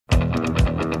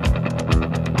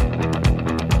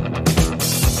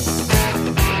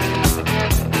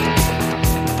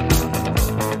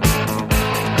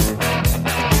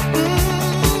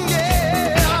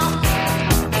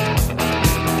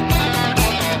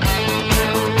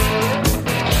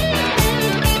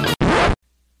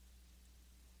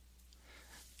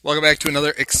Welcome back to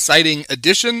another exciting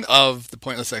edition of the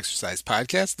Pointless Exercise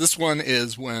Podcast. This one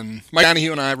is when Mike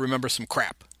Donahue and I remember some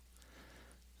crap.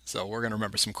 So we're going to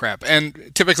remember some crap. And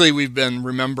typically we've been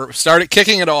started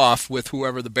kicking it off with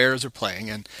whoever the Bears are playing.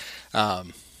 And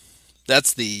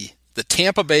that's the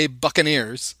Tampa Bay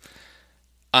Buccaneers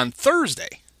on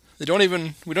Thursday. We don't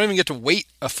even get to wait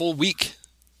a full week.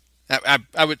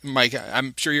 Mike,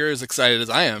 I'm sure you're as excited as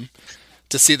I am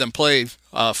to see them play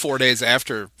 4 days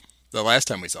after the last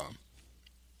time we saw him.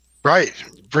 Right.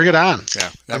 Bring it on. Yeah,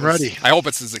 I'm ready. I hope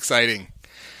it's as exciting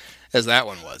as that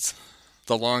one was.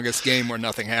 The longest game where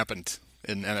nothing happened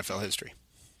in NFL history.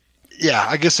 Yeah,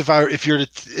 I guess if I were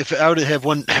to have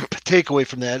one takeaway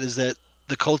from that is that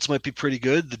the Colts might be pretty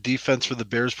good. The defense for the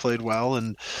Bears played well,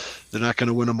 and they're not going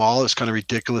to win them all. It's kind of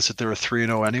ridiculous that they were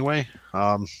 3-0 anyway.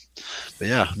 But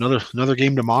yeah, another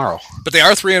game tomorrow. But they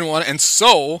are 3-1, and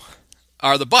so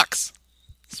are the Bucs.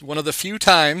 It's one of the few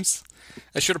times,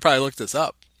 I should have probably looked this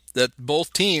up, that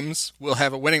both teams will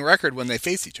have a winning record when they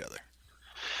face each other.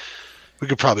 We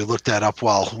could probably look that up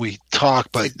while we talk,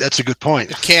 but that's a good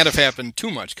point. It can't have happened too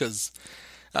much because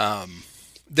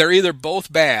they're either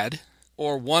both bad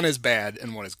or one is bad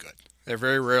and one is good. They're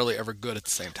very rarely ever good at the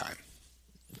same time.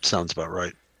 Sounds about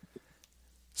right.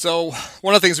 So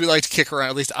one of the things we like to kick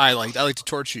around, at least I like to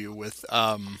torture you with,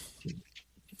 because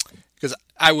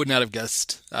I would not have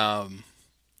guessed.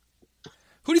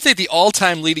 Who do you think the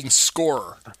all-time leading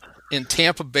scorer in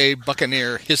Tampa Bay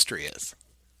Buccaneer history is?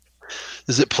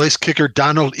 Is it place kicker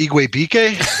Donald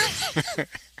Igwebuike?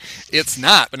 It's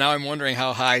not, but now I'm wondering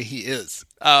how high he is.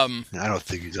 I don't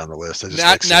think he's on the list.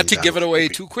 Not to give it away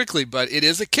too quickly, but it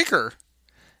is a kicker.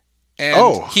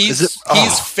 And he's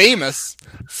famous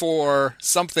for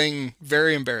something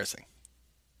very embarrassing.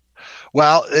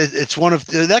 Well, it's one of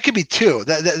that could be two.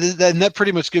 That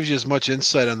pretty much gives you as much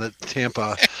insight on the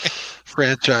Tampa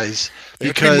franchise.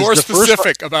 Because be more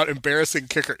specific about embarrassing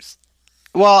kickers.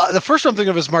 Well, the first one I'm thinking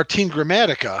of is Martin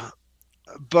Gramatica,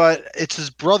 but it's his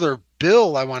brother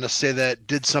Bill, I want to say, that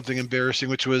did something embarrassing,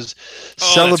 which was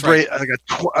celebrate like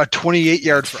a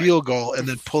 28-yard field goal and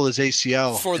then pull his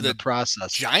ACL for in the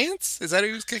process. Giants? Is that who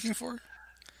he was kicking for?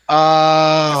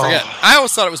 I forget. I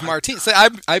always thought it was Martin. So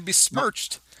I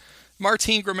besmirched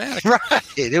Martin Gramatica. Right.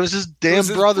 It was his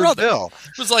brother Bill.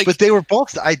 It was like, but they were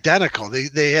both identical.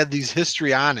 They had these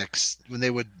histrionics when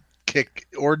they would kick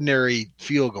ordinary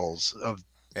field goals of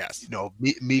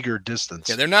meager distance.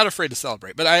 Yeah, they're not afraid to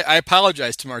celebrate. But I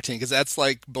apologize to Martin because that's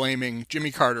like blaming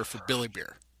Jimmy Carter for Billy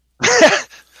Beer.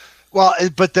 Well,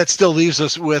 but that still leaves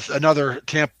us with another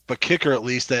Tampa kicker, at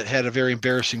least, that had a very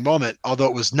embarrassing moment, although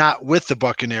it was not with the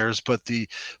Buccaneers, but the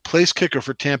place kicker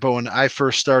for Tampa when I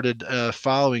first started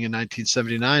following in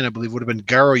 1979, I believe, would have been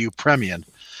Garo Yepremian,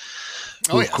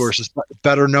 who, of course, is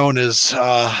better known as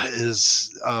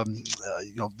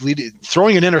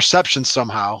throwing an interception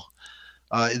somehow.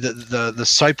 The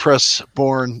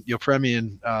Cyprus-born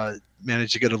Yepremian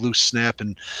managed to get a loose snap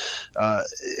and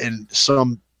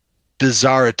some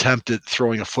bizarre attempt at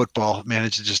throwing a football,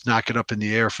 managed to just knock it up in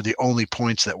the air for the only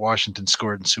points that Washington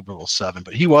scored in Super Bowl VII.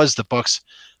 But he was the Bucs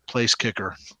place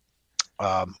kicker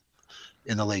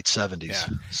in the late 70s. Yeah.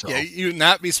 So. Yeah, you'd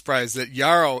not be surprised that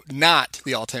Yarrow, not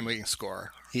the all-time leading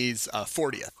scorer, he's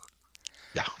 40th.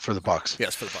 Yeah, for the Bucs.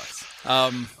 Yes, for the Bucs.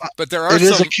 But there are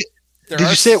Did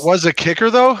you say it was a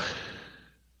kicker, though?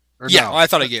 Or yeah, no? Well, I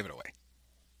thought I gave it away.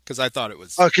 Because I thought it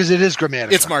was... Oh, because it is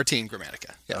Gramatica. It's Martin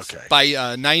Gramatica, yes. Okay.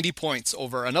 By 90 points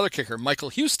over another kicker, Michael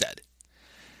Husted.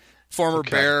 Former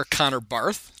Bear Connor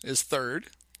Barth is third.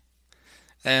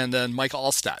 And then Mike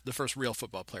Allstott, the first real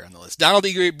football player on the list. Donald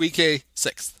Igwebuike,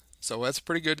 sixth. So that's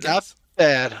pretty good. Not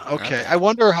bad. Okay. I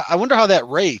wonder how that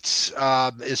rates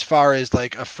as far as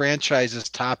like a franchise's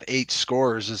top 8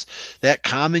 scorers. Is that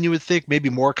common, you would think? Maybe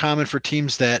more common for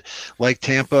teams that, like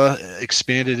Tampa,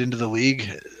 expanded into the league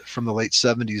from the late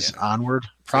 70s onward?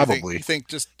 Probably. You think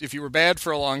just if you were bad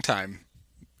for a long time,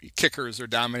 kickers are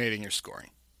dominating your scoring.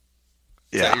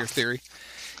 Is that your theory?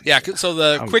 Yeah, so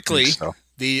the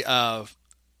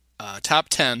top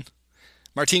 10,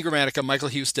 Martin Gramatica, Michael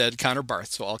Husted, Connor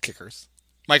Barth, so all kickers.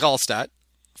 Mike Allstott,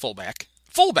 fullback.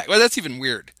 Fullback, well, that's even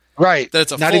weird. Right. That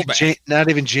it's a fullback. Not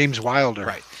even James Wilder.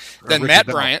 Right. Then Matt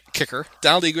Bryant, kicker.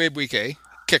 Donald Igwebuike,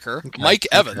 kicker. Okay. Mike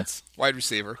Evans, wide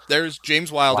receiver. There's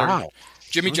James Wilder. Wow.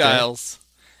 Jimmy Giles.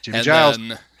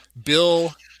 Then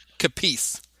Bill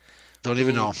Capice. Don't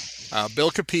even know.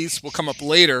 Bill Capice will come up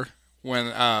later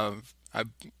when I'm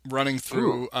running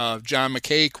through John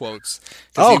McKay quotes.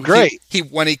 Oh, great.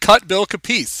 When he cut Bill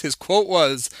Capice, his quote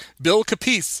was, "Bill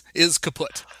Capice is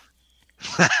kaput."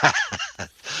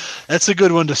 That's a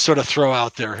good one to sort of throw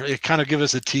out there. It kind of give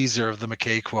us a teaser of the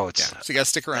McKay quotes. Yeah, so you got to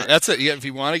stick around. That's it. If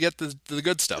you want to get the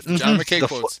good stuff, the John McKay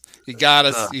quotes, you got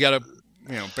to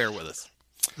bear with us.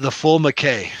 The full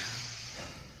McKay.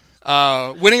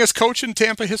 Winningest coach in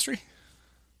Tampa history?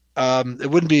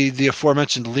 It wouldn't be the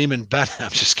aforementioned Lehman Bennett.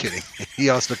 I'm just kidding. He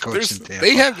also coached in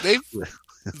Tampa.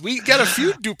 We got a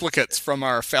few duplicates from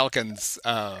our Falcons.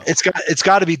 It's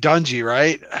got to be Dungy,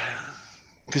 right?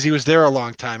 Because he was there a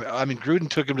long time. I mean, Gruden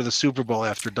took him to the Super Bowl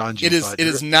after Dungy. It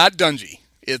is not Dungy.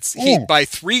 It's by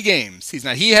 3 games. He's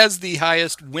not. He has the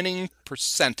highest winning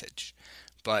percentage,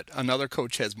 but another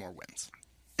coach has more wins.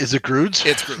 Is it Gruden?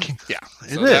 It's Gruden. Yeah.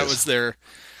 So that was their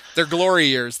glory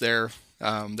years. Their 2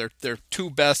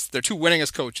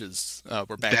 winningest coaches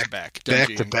were back to back. Back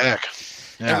to back.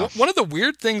 Yeah. And one of the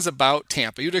weird things about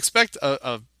Tampa, you'd expect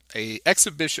a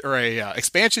exhibition or a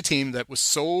expansion team that was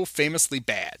so famously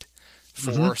bad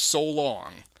for so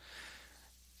long.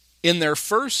 In their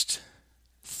first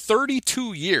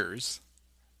 32 years,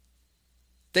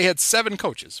 they had 7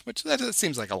 coaches, which that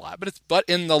seems like a lot, but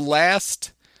in the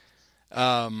last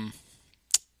 12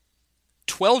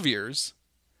 years,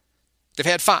 they've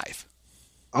had 5.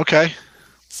 Okay.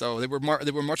 So they were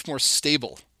much more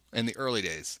stable in the early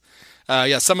days.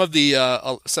 Some of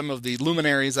the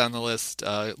luminaries on the list: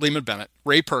 Lehman Bennett,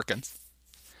 Ray Perkins.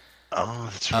 Oh,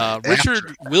 that's right.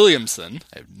 Richard Williamson.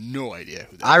 I have no idea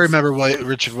who that is. I remember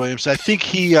Richard Williamson. I think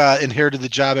he inherited the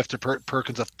job after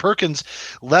Perkins left. Perkins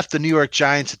left the New York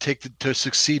Giants to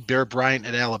succeed Bear Bryant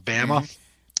at Alabama,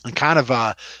 and kind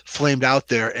of flamed out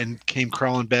there and came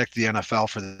crawling back to the NFL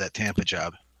for that Tampa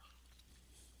job.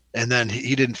 And then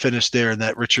he didn't finish there, and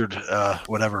that Richard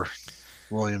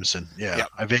Williamson. Yeah,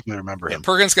 I vaguely remember him.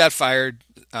 Perkins got fired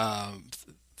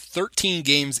 13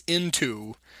 games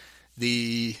into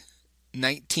the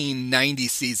 1990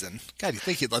 season. God, you'd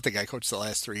think he'd let the guy coach the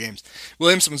last 3 games.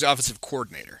 Williamson was the offensive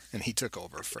coordinator, and he took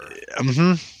over for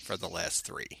the last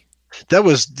 3. That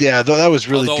was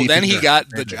really Although deep. Then he got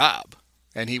the job,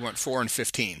 and he went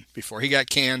 4-15 before he got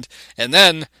canned. And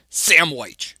then Sam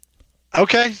Wyche.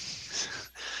 Okay.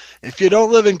 If you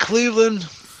don't live in Cleveland.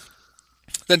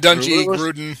 Then Dungy,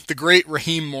 Gruden, the great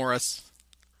Raheem Morris.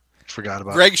 Forgot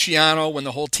about Greg Schiano when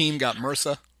the whole team got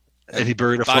MRSA. And he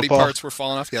buried a body football. Parts were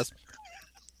falling off, yes.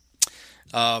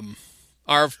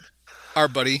 Our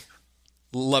buddy,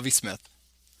 Lovie Smith.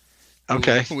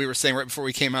 Okay. Who we were saying right before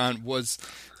we came on was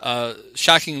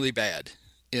shockingly bad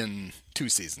in 2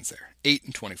 seasons there.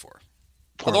 8-24.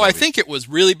 Although Lovie. I think it was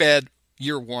really bad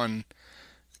year 1,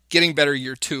 getting better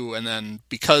year 2, and then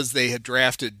because they had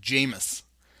drafted Jameis,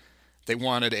 they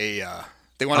wanted the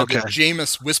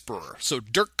Jameis whisperer. So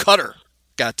Dirk Cutter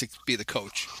got to be the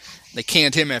coach. They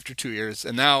canned him after 2 years,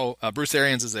 and now Bruce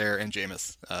Arians is there, and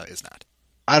Jameis is not.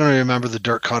 I don't even remember the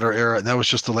Dirk Cutter era, and that was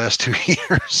just the last 2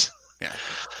 years. Yeah,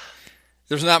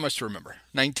 there's not much to remember.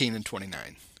 19-29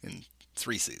 in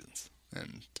 3 seasons,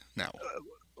 and now.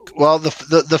 Well,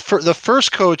 the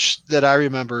first coach that I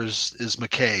remember is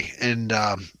McKay, and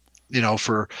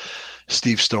for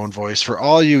Steve Stone voice for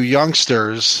all you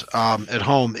youngsters at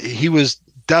home, he was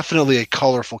definitely a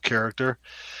colorful character.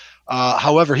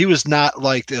 However, he was not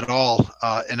liked at all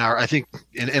in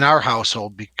our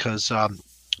household because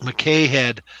McKay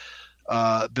had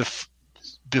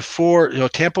before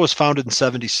Tampa was founded in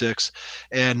 1976,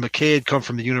 and McKay had come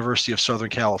from the University of Southern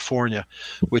California,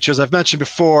 which, as I've mentioned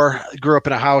before, grew up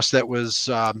in a house that was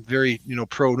very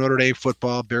pro Notre Dame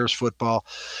football, Bears football,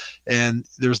 and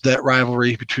there was that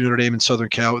rivalry between Notre Dame and Southern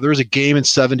Cal. There was a game in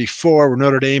 1974 where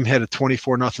Notre Dame had a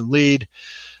 24-0 lead.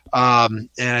 And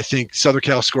I think Southern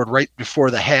Cal scored right before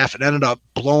the half and ended up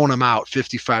blowing them out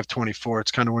 55-24.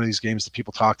 It's kind of one of these games that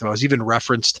people talked about. It was even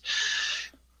referenced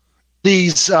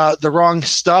the wrong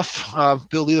stuff.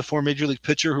 Bill Lee, the former Major League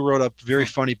pitcher, who wrote a very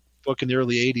funny book in the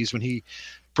early 80s when he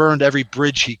burned every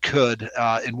bridge he could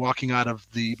in walking out of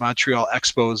the Montreal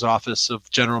Expos office of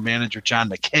general manager John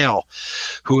McHale,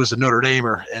 who was a Notre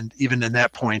Damer. And even in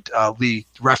that point, Lee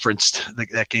referenced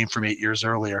that game from 8 years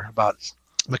earlier about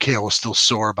McHale was still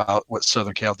sore about what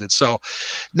Southern Cal did. So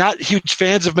not huge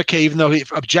fans of McKay, even though he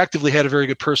objectively had a very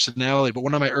good personality. But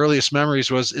one of my earliest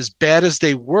memories was, as bad as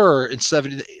they were in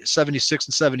 76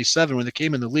 and 77 when they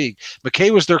came in the league, McKay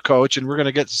was their coach, and we're going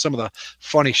to get to some of the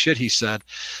funny shit he said.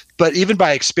 But even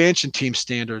by expansion team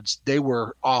standards, they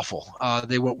were awful.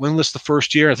 They went winless the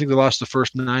first year. I think they lost the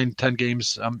first 9-10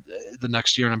 games the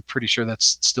next year, and I'm pretty sure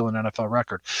that's still an NFL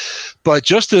record. But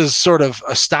just as sort of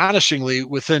astonishingly,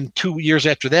 within 2 years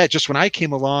after that, just when I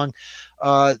came along,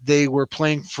 they were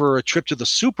playing for a trip to the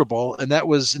Super Bowl, and that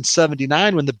was in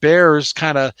 79 when the Bears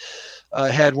kind of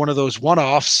had one of those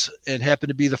one-offs, and happened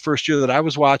to be the first year that I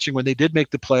was watching when they did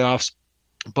make the playoffs.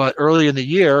 But early in the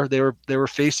year, they were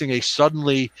facing a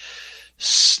suddenly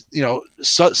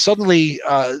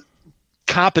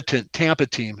competent Tampa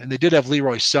team, and they did have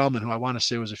Leroy Selman, who I want to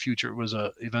say was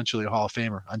eventually a Hall of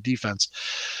Famer on defense.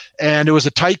 And it was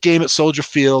a tight game at Soldier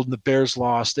Field, and the Bears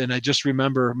lost. And I just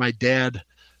remember my dad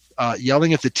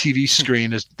yelling at the TV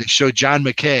screen as they showed John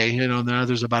McKay. Now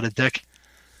there's about a decade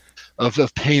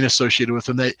of pain associated with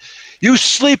him. That you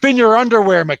sleep in your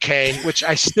underwear, McKay, which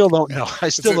I still don't know. I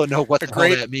still don't know what the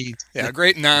hell that means. Yeah, a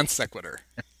great non sequitur.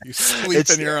 You sleep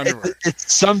in your underwear.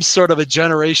 It's some sort of a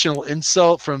generational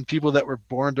insult from people that were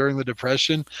born during the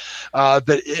Depression.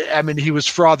 But he was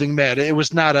frothing mad. It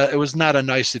was not a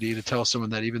nicety to tell someone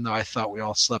that, even though I thought we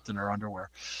all slept in our underwear.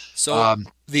 So go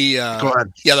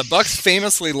ahead. The Bucs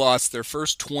famously lost their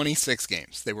first 26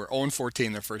 games. They were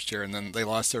 0-14 their first year, and then they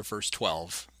lost their first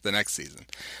 12 the next season.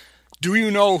 Do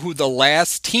you know who the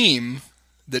last team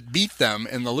that beat them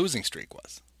in the losing streak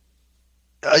was?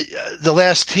 The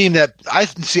last team that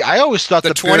I always thought the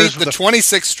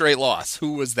 26th straight loss.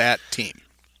 Who was that team?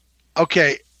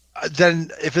 Okay,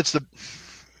 then if it's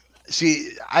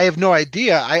I have no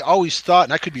idea. I always thought,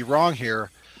 and I could be wrong here,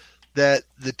 that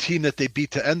the team that they beat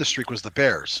to end the streak was the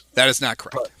Bears. That is not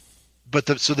correct.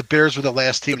 So the Bears were the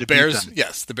last team to beat them.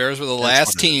 Yes, the Bears were the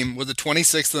last team with the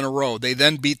 26th in a row. They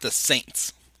then beat the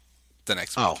Saints the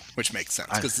next week, which makes sense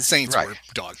because the Saints were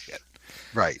dog shit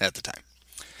at the time.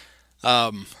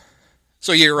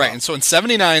 So you're right. And so in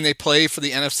 79, they play for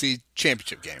the NFC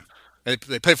Championship game. They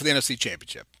play for the NFC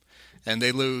Championship. And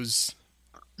they lose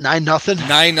 9-0.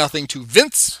 9-0 to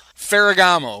Vince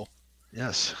Ferragamo.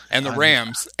 Yes. And the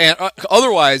Rams. And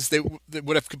otherwise, they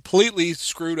would have completely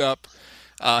screwed up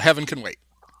Heaven Can Wait.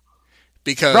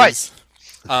 Because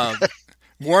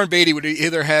Warren Beatty would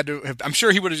either had to have, I'm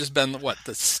sure he would have just been, the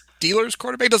Steelers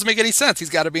quarterback? It doesn't make any sense.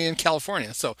 He's got to be in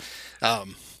California. So,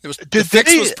 the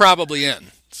fix was probably in.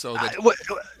 So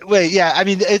wait, yeah.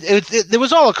 It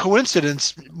was all a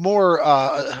coincidence. More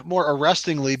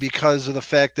arrestingly, because of the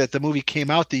fact that the movie came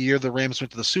out the year the Rams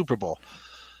went to the Super Bowl.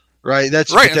 Right.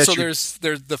 That's right. And so there's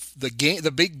the game.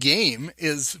 The big game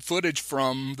is footage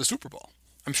from the Super Bowl.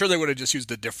 I'm sure they would have just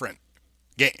used a different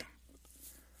game.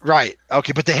 Right.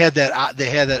 Okay, but they had that.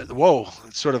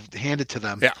 Sort of handed to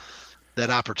them. Yeah. That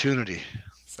opportunity.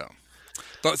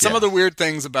 But some of the weird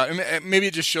things about maybe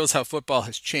it just shows how football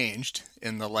has changed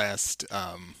in the last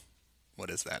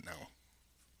what is that now?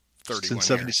 31 since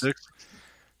 76?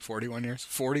 41 years?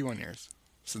 41 years.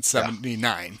 Since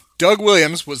 79. Doug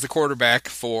Williams was the quarterback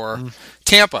for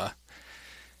Tampa.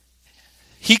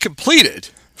 He completed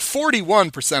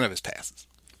 41% of his passes.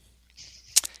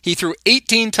 He threw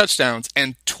 18 touchdowns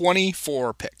and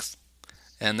 24 picks.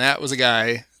 And that was a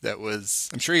guy that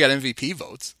I'm sure he got MVP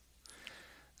votes.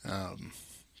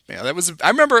 I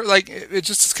remember, it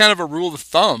just kind of a rule of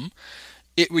thumb.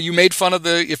 You made fun of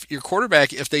if your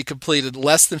quarterback, if they completed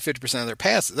less than 50% of their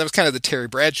passes. That was kind of the Terry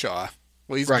Bradshaw.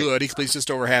 Well, he's good. He completes just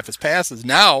over half his passes.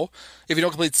 Now, if you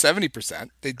don't complete 70%,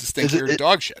 they just think you're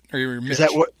dog shit or you're Mitch.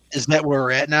 Is that where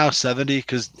we're at now? 70?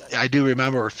 Because I do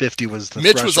remember 50 was the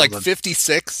Mitch was like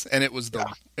 56, and it was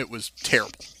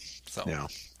terrible. So yeah.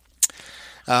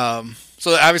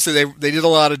 So obviously they did a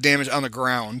lot of damage on the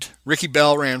ground. Ricky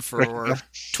Bell ran for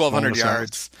 1,200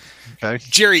 yards. Okay.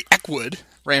 Jerry Eckwood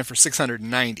ran for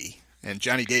 690, and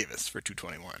Johnny Davis for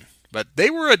 221. But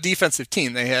they were a defensive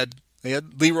team. They had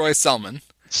Leroy Selman.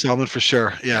 Selman for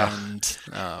sure, yeah.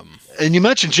 And you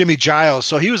mentioned Jimmy Giles,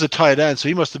 so he was a tight end, so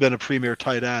he must have been a premier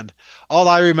tight end. All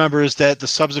I remember is that the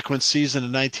subsequent season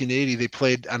in 1980, they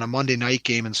played on a Monday night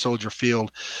game in Soldier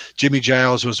Field. Jimmy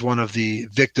Giles was one of the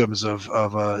victims of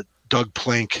Doug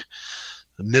Plank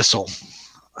missile,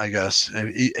 I guess.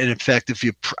 And in fact,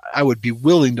 I would be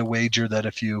willing to wager that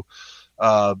if you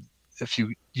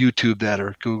YouTube that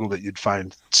or Google it, you'd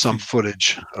find some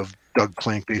footage of Doug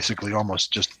Plank basically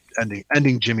almost just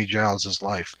ending Jimmy Giles'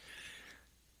 life.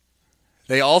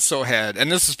 They also had,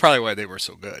 and this is probably why they were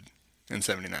so good in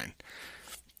 79.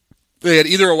 They had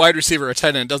either a wide receiver or a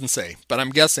tight end. It doesn't say, but I'm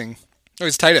guessing it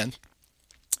was tight end.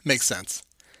 Makes sense.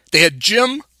 They had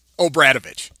Jim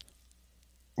Obradovich.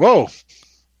 Whoa.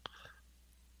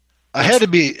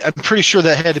 I'm pretty sure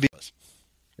that had to be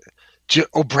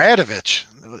Obradovich.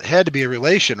 It had to be a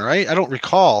relation, right? I don't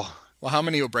recall. Well, how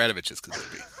many Obradoviches could there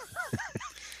be?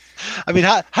 I mean,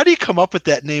 how do you come up with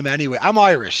that name anyway? I'm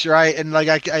Irish, right? And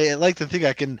I like to think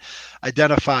I can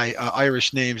identify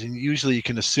Irish names, and usually you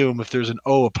can assume if there's an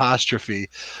O apostrophe,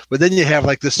 but then you have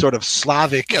this sort of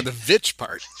Slavic. Yeah, the Vich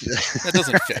part that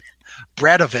doesn't fit.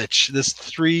 Bradovich, this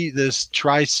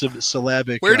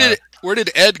trisyllabic. Where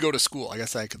did Ed go to school? I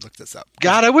guess I could look this up.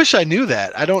 God, I wish I knew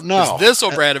that. I don't know. This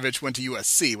Obradovich went to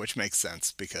USC, which makes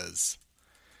sense because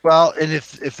Well, and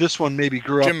if this one maybe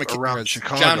grew Jim up McKay, around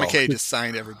Chicago, John McKay just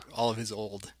signed all of his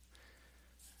old.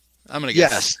 I'm gonna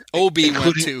yes, guess OB went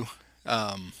including to.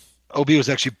 OB was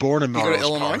actually born in Did he go to Melrose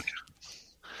Illinois?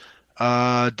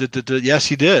 Park. Yes,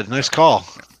 he did. Nice call.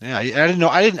 Yeah, I didn't know.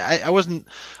 I wasn't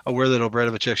aware that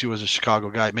Obradovic actually was a Chicago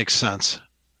guy. It makes sense.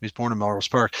 He was born in Melrose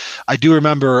Park. I do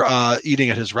remember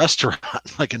eating at his restaurant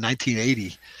like in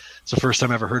 1980. It's the first time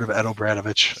I ever heard of Ed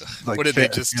Obradovic. Like, What did they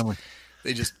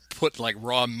just put like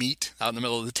raw meat out in the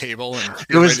middle of the table and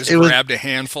grabbed a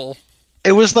handful?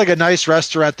 It was like a nice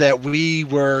restaurant that we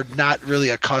were not really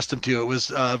accustomed to. It was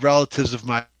relatives of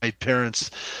my parents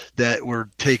that were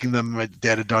taking them. My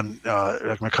dad had done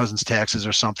like my cousin's taxes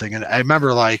or something, and I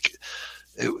remember like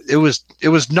it was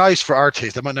nice for our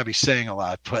taste. I might not be saying a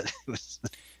lot, but it was.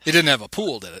 It didn't have a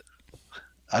pool, did it?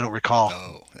 I don't recall.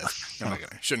 Oh, I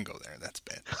shouldn't go there. That's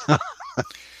bad.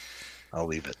 I'll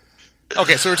leave it.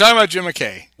 Okay, so we're talking about Jim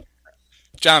McKay.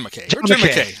 John McKay.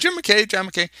 Jim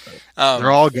McKay.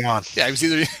 They're all gone. Yeah, he's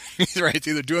either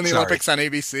doing the Olympics on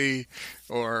ABC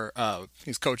or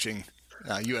he's coaching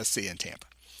USC in Tampa.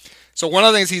 So one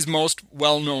of the things he's most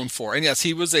well known for, and yes,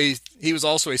 he was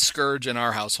also a scourge in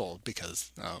our household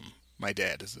because my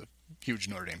dad is a huge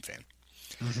Notre Dame fan.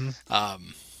 Mm-hmm.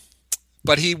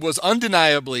 But he was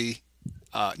undeniably,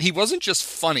 he wasn't just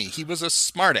funny; he was a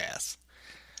smartass.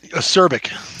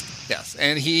 Acerbic. Yes,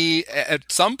 and he,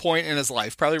 at some point in his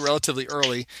life, probably relatively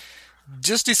early,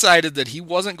 just decided that he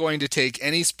wasn't going to take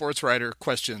any sports writer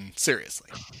question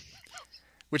seriously,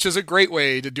 which is a great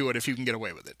way to do it if you can get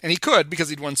away with it. And he could because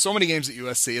he'd won so many games at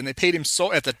USC, and they paid him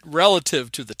so relative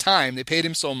to the time, they paid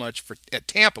him so much at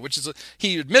Tampa, which is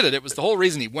he admitted it was the whole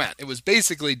reason he went. It was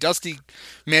basically Dusty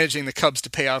managing the Cubs to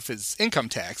pay off his income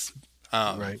tax,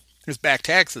 his back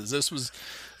taxes. This was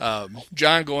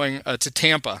John going to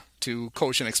Tampa to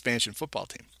coach an expansion football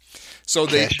team. So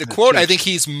the quote I think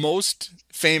he's most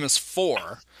famous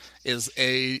for is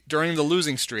during the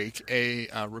losing streak, a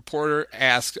reporter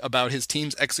asked about his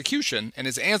team's execution, and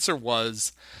his answer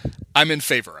was, "I'm in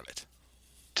favor of it."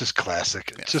 Just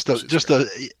classic.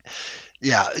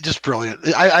 Yeah, just brilliant.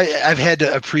 I've had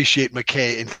to appreciate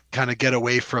McKay and kind of get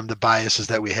away from the biases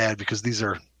that we had because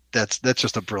that's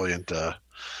just a brilliant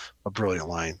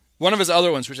line. One of his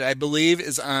other ones, which I believe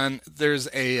is there's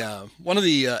one of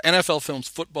the NFL films,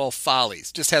 Football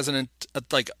Follies, just has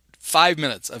like 5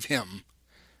 minutes of him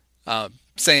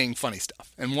saying funny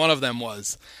stuff. And one of them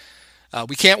was,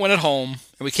 we can't win at home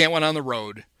and we can't win on the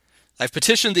road. I've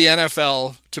petitioned the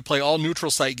NFL to play all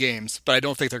neutral site games, but I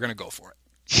don't think they're going to go for it.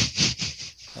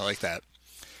 I like that.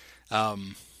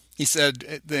 He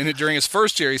said during his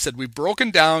first year, he said, we've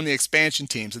broken down the expansion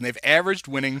teams and they've averaged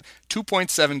winning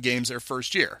 2.7 games their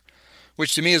first year,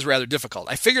 which to me is rather difficult.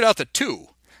 I figured out the 2,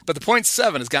 but the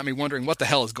 0.7 has got me wondering what the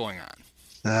hell is going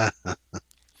on.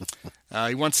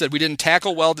 He once said, we didn't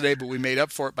tackle well today, but we made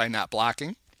up for it by not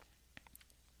blocking,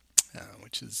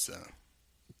 which is...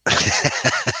 I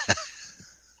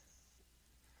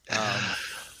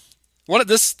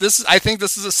think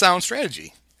this is a sound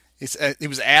strategy. He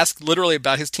was asked literally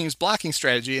about his team's blocking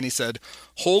strategy, and he said,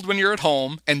 hold when you're at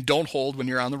home and don't hold when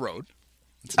you're on the road.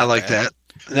 I like that.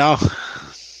 No,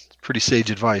 pretty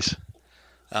sage advice.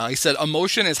 He said,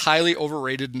 emotion is highly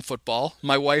overrated in football.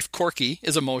 My wife, Corky,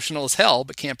 is emotional as hell,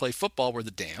 but can't play football worth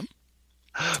a damn.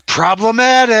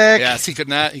 Problematic. Yes, he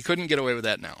couldn't get away with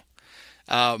that now.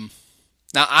 Now,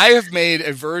 I have made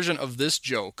a version of this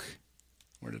joke.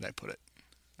 Where did I put it?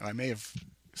 I may have...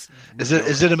 Is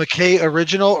it a McKay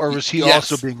original, or was he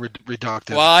also being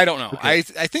reductive? Well, I don't know. Okay.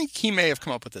 I think he may have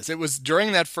come up with this. It was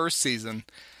during that first season,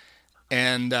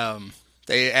 and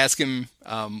they asked him,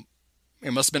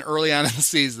 it must have been early on in the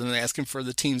season, they asked him for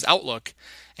the team's outlook,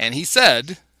 and he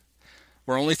said,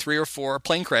 we're only 3 or 4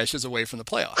 plane crashes away from the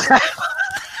playoffs.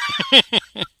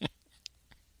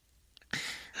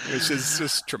 Which is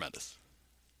just tremendous.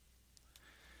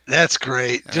 That's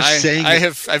great.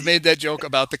 I've made that joke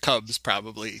about the Cubs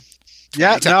probably.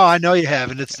 Yeah, no, I know you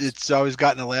have, and it's always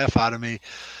gotten a laugh out of me.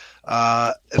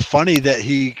 Funny that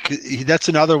he that's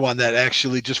another one that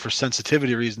actually just for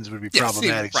sensitivity reasons would be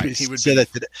problematic. He would say that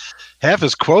half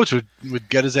his quotes would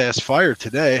get his ass fired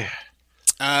today.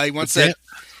 He once said,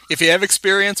 if you have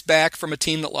experience back from a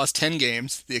team that lost 10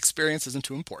 games, the experience isn't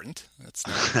too important.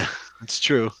 That's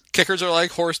true. Kickers are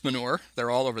like horse manure. They're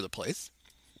all over the place.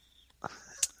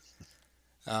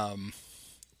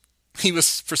 He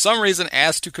was, for some reason,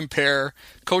 asked to compare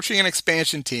coaching an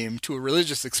expansion team to a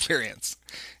religious experience.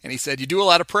 And he said, you do a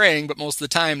lot of praying, but most of the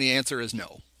time the answer is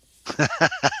no.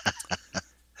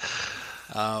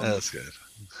 That's good.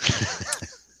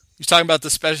 He's talking about the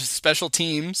special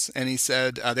teams, and he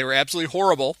said they were absolutely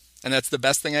horrible. and that's the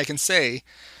best thing I can say.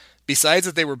 Besides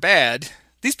that they were bad,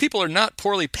 these people are not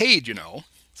poorly paid, So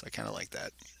I kind of like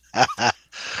that.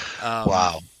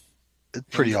 Wow. It's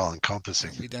pretty all-encompassing.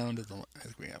 I think we got one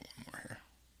more here.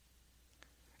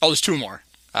 Oh, there's two more.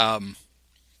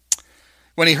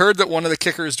 When he heard that one of the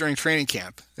kickers during training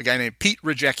camp, a guy named Pete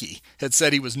Rajecki, had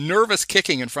said he was nervous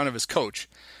kicking in front of his coach,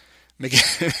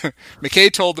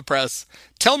 McKay told the press,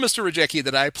 "Tell Mr. Rajecki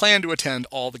that I plan to attend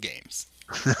all the games."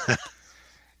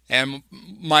 And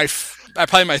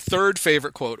probably my third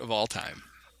favorite quote of all time.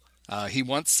 He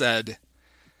once said,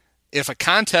 "If a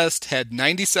contest had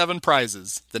 97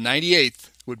 prizes, the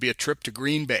 98th would be a trip to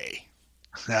Green Bay."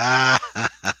 How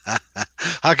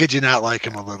could you not like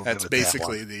him a little bit? That's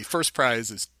basically the first prize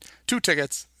is 2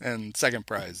 tickets and second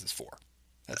prize is 4.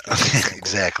 That's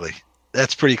exactly.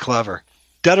 That's pretty clever.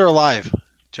 Dead or alive,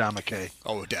 John McKay?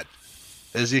 Oh, dead.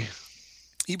 Is he?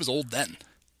 He was old then.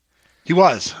 He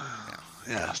was.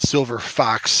 Yeah, Silver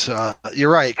Fox.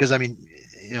 You're right, because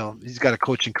he's got a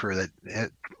coaching career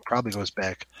that probably goes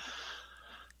back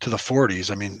to the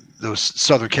 40s. I mean, those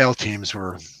Southern Cal teams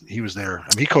he was there. I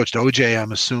mean, he coached OJ,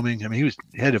 I'm assuming. I mean,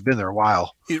 he had to have been there a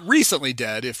while. He recently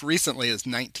dead, if recently as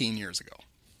 19 years ago.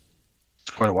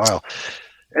 It's quite a while.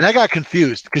 And I got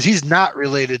confused because he's not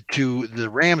related to the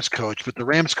Rams coach, but the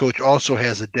Rams coach also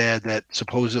has a dad that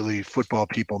supposedly football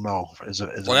people know. That's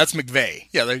McVay.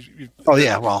 Yeah. The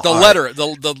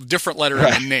different letter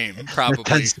in the name probably.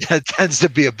 That tends to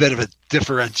be a bit of a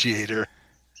differentiator.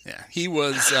 Yeah, he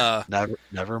was.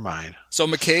 Never mind. So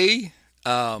McKay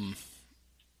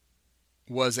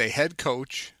was a head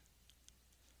coach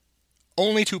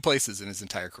only 2 places in his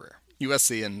entire career: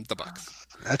 USC and the Bucs.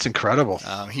 That's incredible.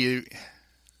 He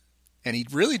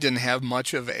really didn't have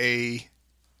much of a.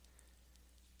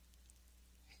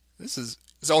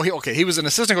 He was an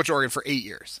assistant coach at Oregon for 8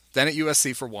 years, then at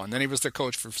USC for 1, then he was their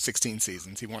coach for 16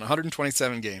 seasons. He won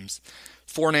 127 games,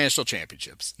 4 national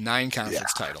championships, 9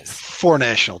 conference titles. 4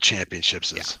 national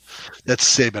championships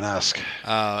that's Saban-esque.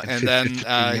 And then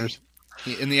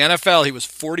in the NFL, he was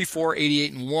 44,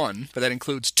 88, and 1, but that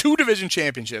includes 2 division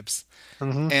championships.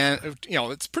 Mm-hmm. And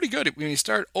it's pretty good when you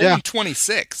start only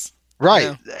 26.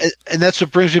 Right. Yeah. And that's what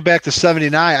brings me back to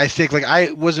 79. I think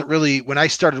I wasn't really, when I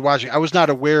started watching, I was not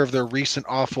aware of their recent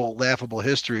awful, laughable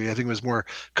history. I think it was more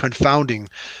confounding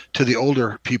to the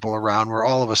older people around, where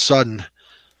all of a sudden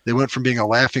they went from being a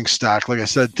laughing stock, like I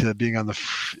said, to being on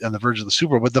the verge of the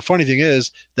Super Bowl. But the funny thing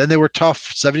is, then they were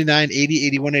tough, 79, 80,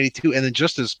 81, 82. And then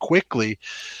just as quickly,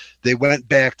 they went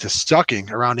back to sucking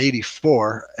around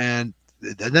 84. And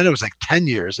then it was like 10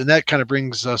 years. And that kind of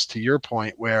brings us to your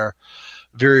point where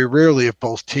very rarely if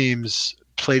both teams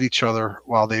played each other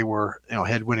while they were,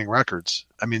 had winning records.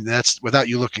 I mean, that's without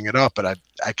you looking it up, but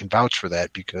I can vouch for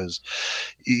that because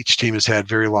each team has had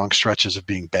very long stretches of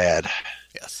being bad.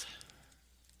 Yes.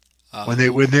 When they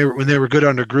were good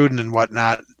under Gruden and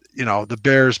whatnot, the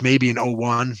Bears maybe in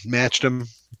 01 matched them,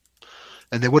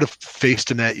 and they would have faced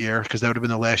him that year because that would have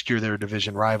been the last year they were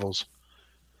division rivals.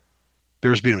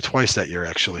 Bears beat them twice that year,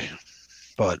 actually,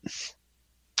 but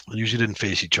usually didn't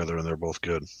face each other, and they're both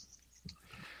good.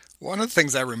 One of the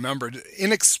things I remembered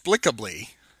inexplicably,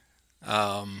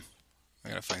 I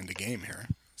gotta find the game here.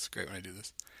 It's great when I do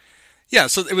this. Yeah,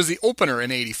 so it was the opener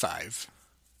in '85.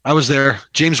 I was there.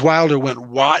 James Wilder went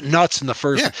nuts in the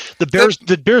first. Yeah.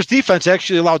 The Bears defense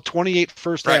actually allowed 28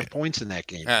 first half points in that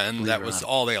game. And that was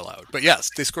all they allowed. But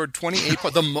yes, they scored 28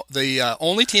 points. The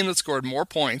only team that scored more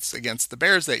points against the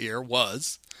Bears that year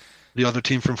was the other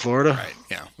team from Florida. Right.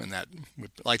 Yeah, and that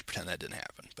we'd like to pretend that didn't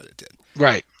happen, but it did.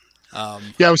 Right.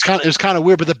 It was kind of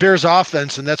weird, but the Bears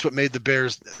offense, and that's what made the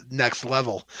Bears next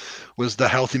level, was the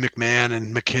healthy McMahon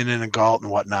and McKinnon and Galt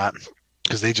and whatnot,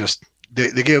 because they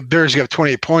gave Bears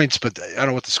 28 points, but I don't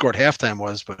know what the score at halftime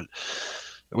was, but it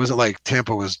wasn't like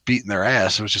Tampa was beating their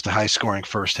ass. It was just a high scoring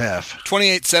first half.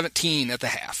 28-17 at the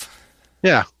half.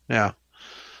 Yeah. And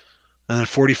then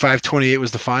 45-28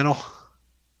 was the final.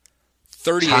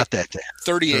 38. It's hot that day.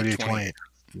 38-28.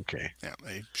 Okay. Yeah,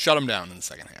 they shut them down in the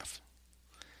second half.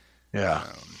 Yeah.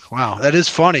 Wow, that is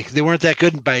funny. They weren't that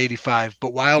good by 85,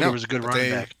 but Wilder was a good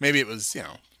running back. Maybe it was,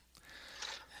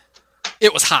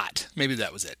 it was hot. Maybe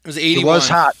that was it. It was 81. It was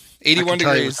hot. 81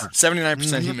 degrees,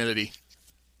 79% humidity.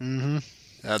 Mm-hmm.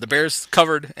 The Bears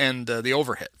covered, and the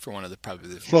overhit for one of the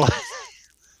Well,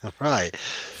 right.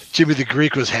 Jimmy the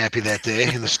Greek was happy that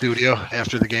day in the studio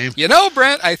after the game.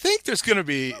 Brent, I think that's going to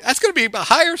be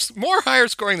more higher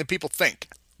scoring than people think.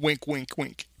 Wink, wink,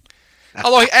 wink.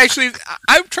 Although, actually,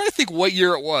 I'm trying to think what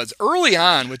year it was. Early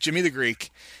on with Jimmy the Greek,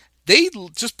 they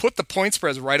just put the point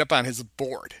spreads right up on his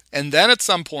board. And then at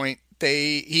some point,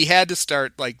 he had to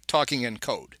start talking in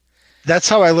code. That's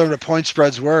how I learned what point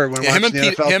spreads were when Yeah, watching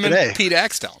the NFL today. and Pete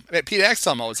Axtell. Pete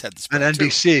Axtell always had the On spread too.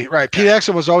 NBC, right? Pete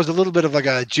Axel was always a little bit of like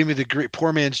a Jimmy the Greek,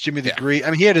 poor man's Jimmy the Yeah. Greek. I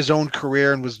mean, he had his own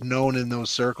career and was known in those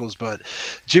circles, but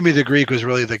Jimmy the Greek was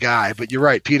really the guy. But you're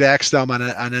right, Pete Axtell on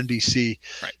NBC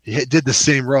did the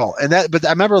same role. And that, but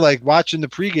I remember like watching the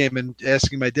pregame and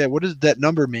asking my dad, "What does that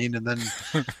number mean?" And then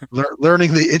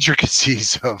learning the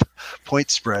intricacies of point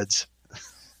spreads.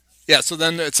 Yeah. So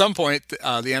then at some point, the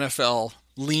NFL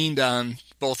leaned on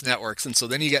both networks, and so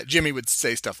then Jimmy would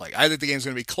say stuff like, "I think the game's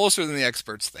going to be closer than the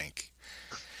experts think."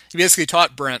 He basically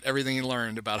taught Brent everything he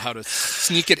learned about how to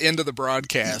sneak it into the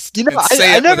broadcast and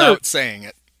say it without saying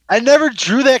it. I never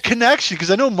drew that connection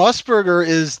because I know Musburger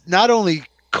is not only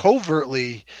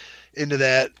covertly into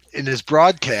that in his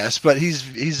broadcast, but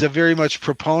he's a very much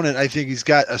proponent. I think he's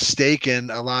got a stake in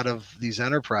a lot of these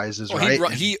enterprises, right?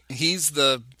 He's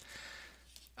the,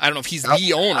 I don't know if he's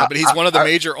the owner, but he's one of the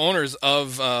major owners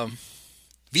of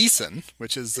VSiN,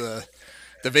 which is the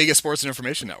Vegas Sports and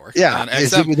Information Network. Yeah,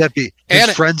 would that be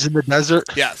his Friends in the Desert?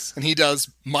 Yes, and he does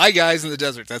My Guys in the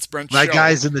Desert. That's Brent's My show.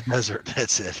 Guys in the Desert.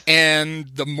 That's it. And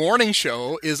the morning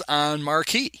show is on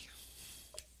Marquee.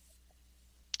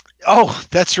 Oh,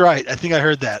 that's right. I think I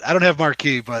heard that. I don't have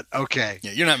Marquee, but okay.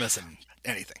 Yeah, you're not missing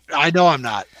anything. I know I'm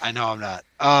not.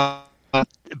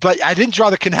 But I didn't draw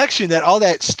the connection that all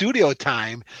that studio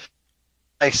time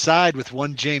I side with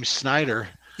one James Snyder.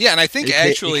 Yeah, and I think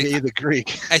AKA the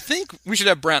Greek. I think we should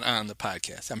have Brent on the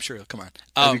podcast. I'm sure he'll come on.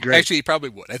 That'd be great. Actually, he probably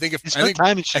would. I think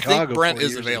time in Chicago, I think Brent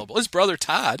is available. His brother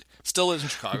Todd still lives in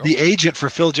Chicago. The agent for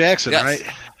Phil Jackson, yes.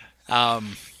 Right?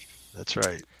 That's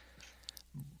right.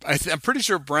 I'm pretty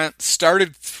sure Brent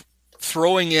started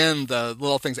throwing in the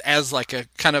little things as like a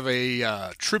kind of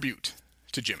a tribute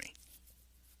to Jimy.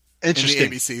 Interesting. In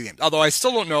the ABC game. Although I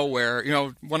still don't know where.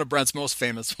 One of Brent's most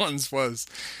famous ones was.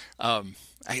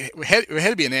 It had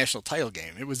to be a national title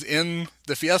game. It was in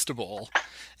the Fiesta Bowl,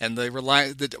 and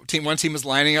one team was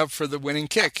lining up for the winning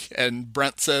kick, and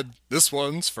Brent said, "This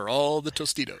one's for all the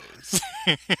Tostitos."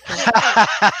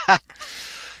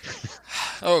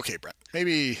 Okay, Brent,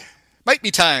 might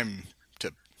be time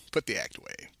to put the act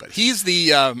away. But he's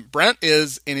Brent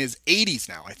is in his 80s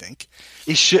now, I think.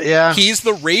 He should, yeah. He's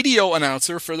the radio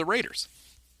announcer for the Raiders.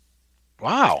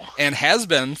 Wow. And has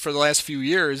been for the last few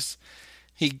years.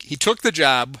 He took the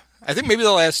job. I think maybe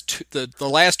the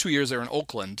last 2 years they were in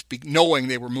Oakland, knowing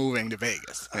they were moving to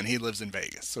Vegas, and he lives in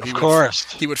Vegas. So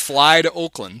he would fly to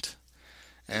Oakland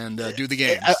and do the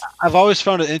games. I've always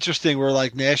found it interesting where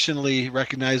like nationally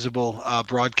recognizable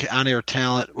broadcast on-air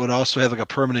talent would also have like a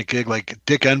permanent gig, like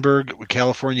Dick Enberg with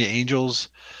California Angels.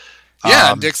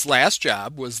 Yeah, Dick's last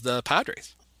job was the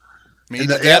Padres. I mean, he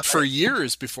did that for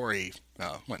years before he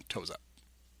went toes up.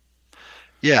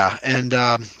 Yeah, and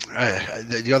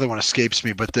the other one escapes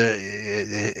me, but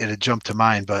it had jumped to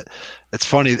mind. But it's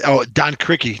funny. Oh, Don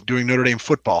Criqui doing Notre Dame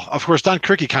football. Of course, Don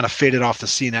Criqui kind of faded off the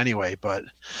scene anyway. But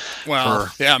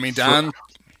I mean, Don.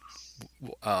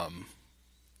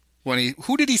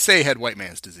 Who did he say had white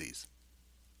man's disease?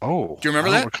 Oh, do you remember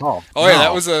that? I don't recall. Oh yeah,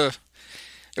 that was a.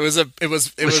 Was Don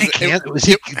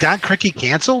Criqui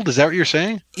canceled? Is that what you're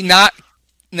saying? Not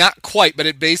quite, but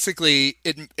it basically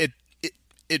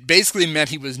it basically meant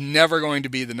he was never going to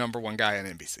be the number one guy on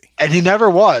NBC. And he never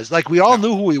was. Like, we all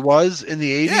knew who he was in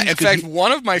the 80s. Yeah, in fact,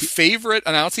 one of my favorite NFL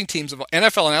announcing teams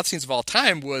of all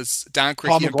time was Don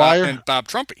Criqui and Bob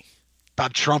Trumpy.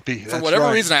 Bob Trumpy. For whatever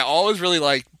reason, I always really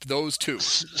liked those two.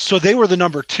 So they were the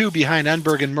number two behind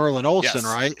Enberg and Merlin Olsen,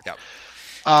 right? Yep.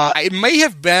 It may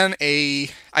have been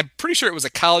I'm pretty sure it was a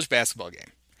college basketball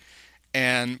game.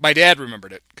 And my dad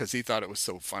remembered it because he thought it was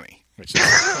so funny, which is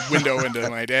a window into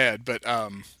my dad. But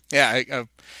a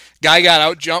guy got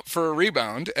out jumped for a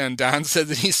rebound, and Don said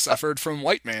that he suffered from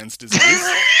white man's disease.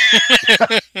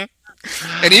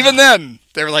 And even then,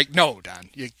 they were like, "No, Don,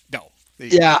 you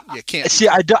can't." See,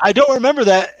 I don't remember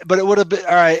that, but it would have been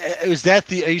all right. Was that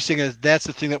are you saying that's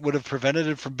the thing that would have prevented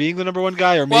him from being the number one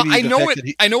guy, or maybe? Well,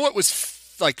 I know it was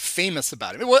famous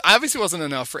about him. It obviously wasn't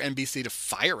enough for NBC to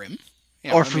fire him.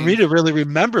 Me to really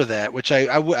remember that, which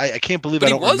I can't believe I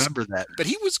don't remember that. But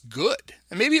he was good.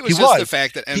 And maybe it was the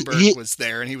fact that Enberg was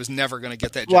there and he was never going to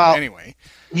get that job anyway.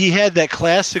 He had that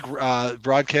classic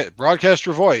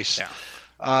broadcaster voice.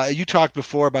 Yeah. You talked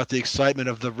before about the excitement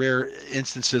of the rare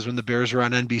instances when the Bears were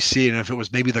on NBC and if it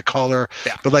was maybe the color.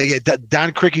 Yeah. But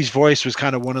Don Criqui voice was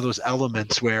kind of one of those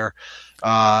elements where,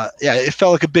 it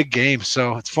felt like a big game.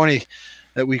 So it's funny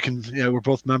that we can, we're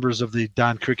both members of the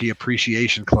Don Criqui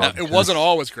Appreciation Club. It wasn't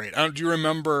always great. Do you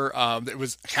remember? I don't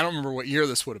remember what year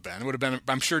this would have been. It would have been,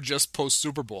 I'm sure, just post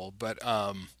Super Bowl. But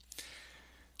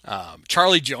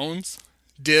Charlie Jones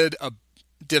did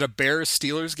did a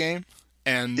Bears-Steelers game.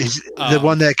 And Is the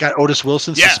one that got Otis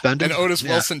Wilson suspended? And Otis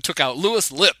Wilson took out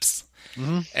Lewis Lips.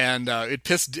 Mm-hmm. And it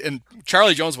pissed. And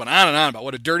Charlie Jones went on and on about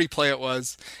what a dirty play it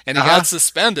was. And he got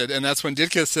suspended. And that's when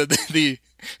Ditka said he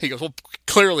goes, well,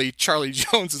 clearly Charlie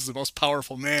Jones is the most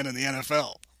powerful man in the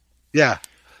NFL. Yeah.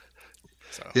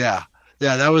 So. Yeah,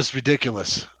 that was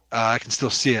ridiculous. I can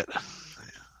still see it.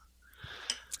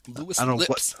 Lewis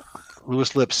Lips.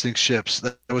 Lewis Lips sinks ships.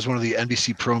 That was one of the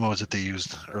NBC promos that they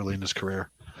used early in his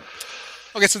career.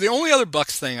 Okay, so the only other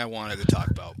Bucks thing I wanted to talk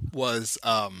about was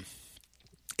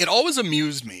it always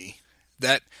amused me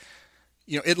that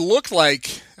it looked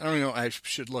like, I don't know, I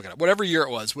should look it up, whatever year it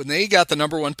was, when they got the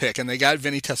number 1 pick and they got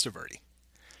Vinny Testaverde.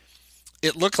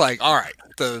 It looked like, all right,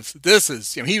 this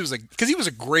is, he was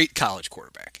a great college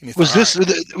quarterback. And was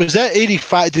that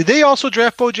 85? Did they also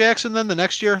draft Bo Jackson then the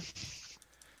next year?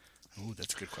 Oh,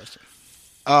 that's a good question.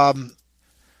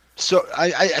 So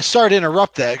I sorry to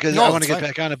interrupt that because I want to get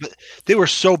back on it, but they were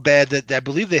so bad that I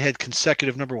believe they had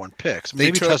consecutive number 1 picks.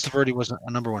 Maybe Testaverde wasn't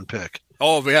a number 1 pick.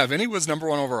 Oh, yeah, Vinny was number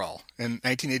 1 overall in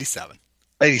 1987.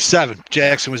 87.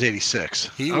 Jackson was 86.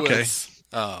 He was.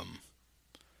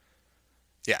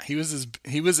 Yeah, he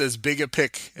was as big a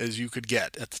pick as you could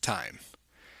get at the time.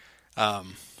 Well,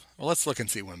 let's look and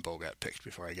see when Bo got picked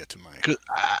before I get to mine.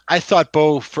 I thought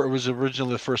Bo was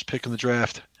originally the first pick in the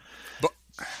draft.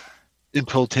 And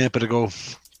told Tampa to go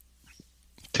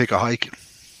take a hike.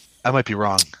 I might be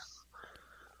wrong.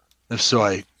 If so,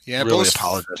 I really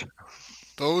apologize.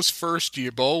 Bo's first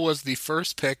year. Bo was the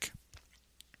first pick.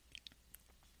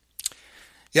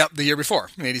 Yep, the year before,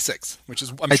 in 86, which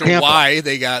is, I'm sure, Tampa. Why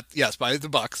they got, by the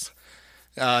Bucks.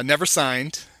 Never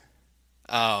signed.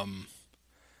 And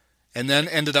then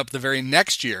ended up the very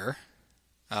next year.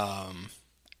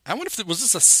 I wonder if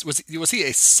was he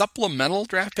a supplemental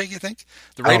draft pick, you think?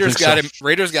 The Raiders got him.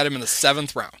 Raiders got him in the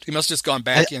 7th round. He must have just gone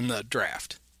back in the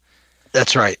draft.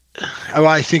 That's right. Well,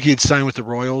 I think he'd signed with the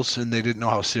Royals, and they didn't know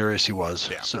how serious he was.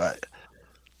 Yeah. So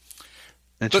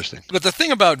interesting. But the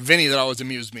thing about Vinny that always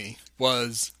amused me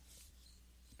was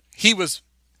Vinny's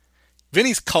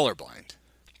colorblind.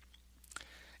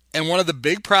 And one of the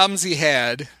big problems he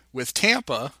had with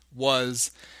Tampa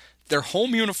was their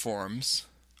home uniforms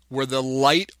were the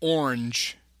light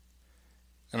orange.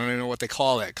 I don't even know what they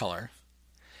call that color.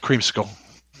 Creamsicle.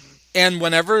 And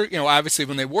whenever, obviously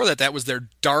when they wore that was their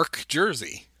dark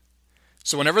jersey.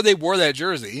 So whenever they wore that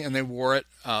jersey, and they wore it,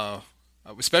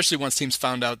 especially once teams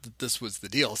found out that this was the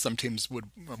deal, some teams would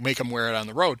make them wear it on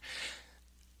the road.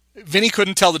 Vinny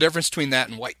couldn't tell the difference between that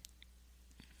and white.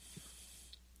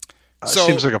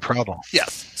 Seems like a problem.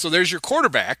 Yes. So there's your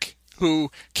quarterback who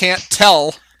can't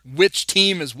tell which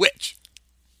team is which.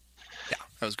 Yeah,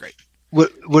 that was great.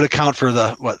 Would account for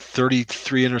the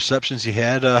 33 interceptions he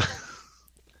had. Yeah,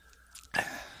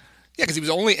 because he was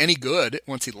only any good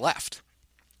once he left.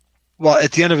 Well,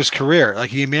 at the end of his career,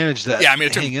 he managed that. Yeah, I mean,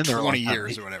 it took him 20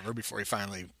 years or whatever before he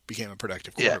finally became a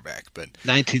productive quarterback. But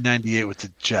 1998 with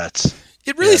the Jets.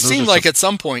 It really seemed like at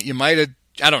some point you might have.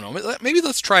 I don't know. Maybe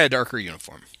let's try a darker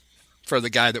uniform for the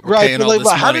guy that we're paying all this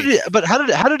money. How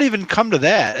did it even come to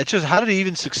that? It's just, how did he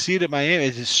even succeed at Miami?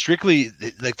 It's just strictly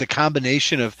the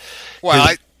combination of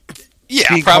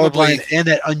being probably, and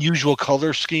that unusual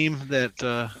color scheme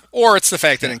that. Or it's the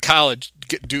fact that in college,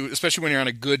 especially when you're on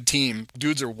a good team,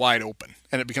 dudes are wide open,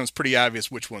 and it becomes pretty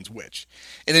obvious which one's which.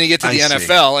 And then you get to the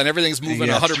NFL, and everything's moving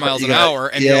 100 miles an hour,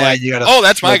 and you're like, "Oh,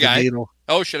 that's my guy."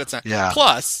 Oh shit, it's not. Yeah.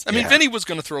 Plus, I mean, Vinny was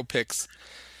going to throw picks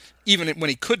even when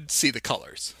he could see the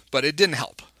colors, but it didn't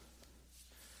help.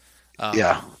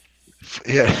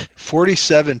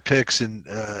 47 picks in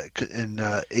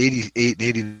 88 and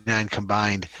 89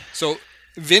 combined. So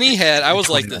Vinny had, I was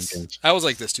like this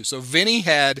too. So Vinny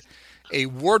had a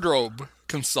wardrobe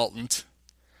consultant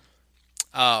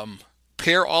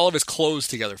pair all of his clothes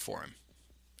together for him,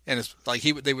 and it's like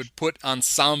they would put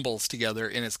ensembles together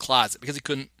in his closet because he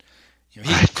couldn't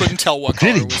tell what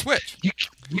color was which.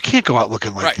 You can't go out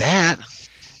looking like that.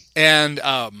 And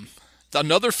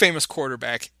another famous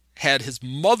quarterback had his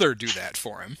mother do that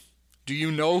for him. Do you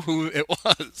know who it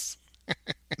was?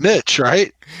 Mitch,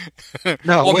 right? No,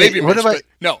 well, wait, maybe what Mitch, am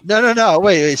I? No.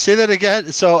 Wait, say that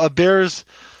again. So a Bears.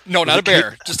 No, not a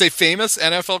Bear. Just a famous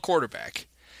NFL quarterback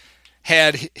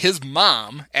had his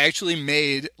mom actually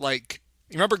made, you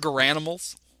remember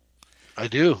Garanimals? I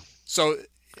do. So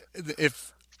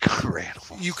if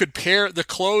you could pair the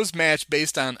clothes match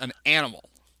based on an animal.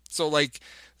 So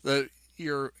the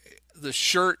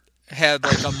shirt had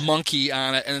a monkey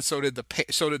on it, and so did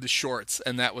the shorts,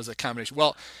 and that was a combination.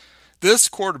 Well, this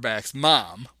quarterback's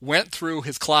mom went through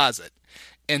his closet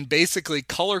and basically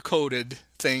color coded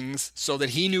things so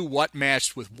that he knew what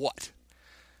matched with what.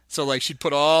 So like she'd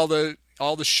put all the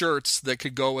shirts that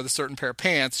could go with a certain pair of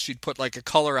pants. She'd put like a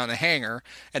color on the hanger,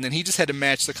 and then he just had to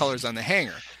match the colors on the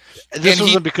hanger. And this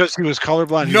wasn't because he was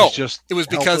colorblind. No, he was just it was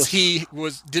because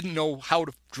helpless. he didn't know how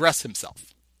to dress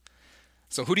himself.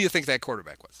 So who do you think that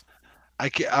quarterback was?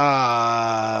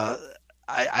 I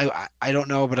don't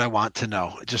know, but I want to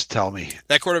know. Just tell me.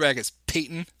 That quarterback is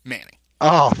Peyton Manning.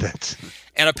 Oh, that's.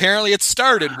 And apparently it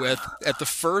started with, at the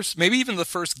first, maybe even the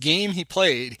first game he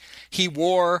played, he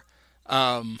wore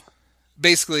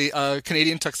basically a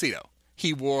Canadian tuxedo.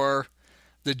 He wore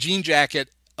the jean jacket,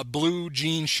 a blue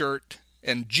jean shirt,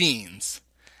 and jeans.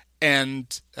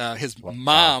 And his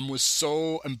mom was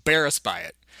so embarrassed by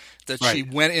it that she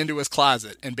went into his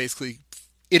closet and basically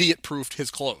idiot-proofed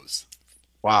his clothes.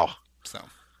 Wow. So,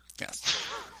 yes.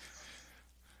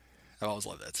 I always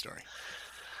love that story.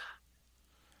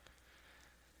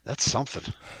 That's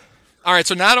something. All right,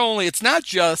 so it's not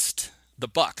just the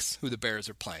Bucs who the Bears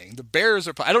are playing. The Bears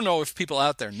are I don't know if people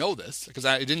out there know this because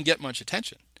it didn't get much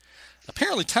attention.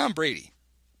 Apparently Tom Brady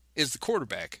is the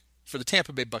quarterback for the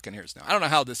Tampa Bay Buccaneers now. I don't know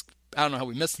how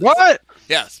we missed this. What?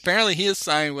 Yes, apparently he is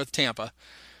signed with Tampa.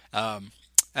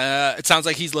 It sounds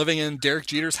like he's living in Derek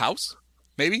Jeter's house,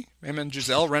 maybe. Him and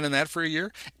Giselle renting that for a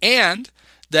year. And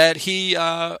that he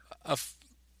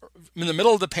in the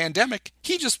middle of the pandemic,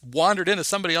 he just wandered into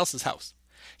somebody else's house.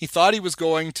 He thought he was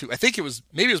going to,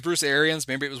 maybe it was Bruce Arians,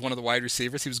 maybe it was one of the wide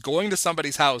receivers. He was going to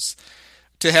somebody's house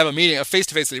to have a meeting, a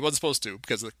face-to-face that he wasn't supposed to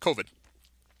because of COVID.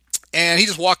 And he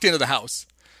just walked into the house,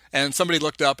 and somebody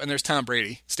looked up, and there's Tom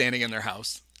Brady standing in their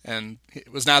house. And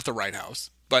it was not the right house,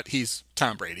 but he's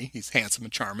Tom Brady. He's handsome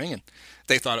and charming, and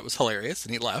they thought it was hilarious,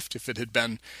 and he left. If it had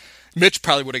been Mitch,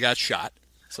 probably would have got shot.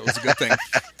 So it was a good thing.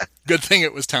 Good thing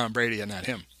it was Tom Brady and not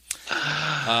him.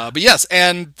 But yes,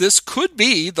 and this could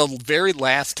be the very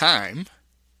last time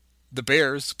the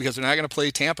Bears, because they're not going to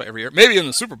play Tampa every year, maybe in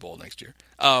the Super Bowl next year.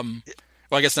 Well,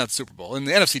 I guess not the Super Bowl. In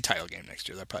the NFC title game next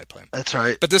year, they'll probably play him. That's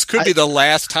right. But this could be the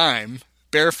last time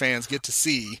Bear fans get to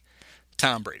see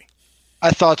Tom Brady.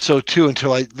 I thought so too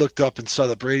until I looked up and saw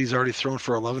that Brady's already thrown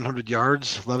for 1,100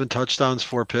 yards, 11 touchdowns,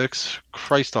 4 picks.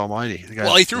 Christ Almighty!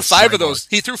 Well, he threw 5 of those.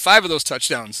 He threw 5 of those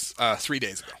touchdowns 3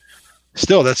 days ago.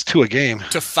 Still, that's 2 a game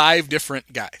to 5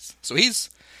 different guys. So he's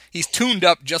tuned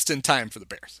up just in time for the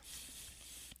Bears.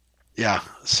 Yeah.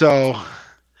 So,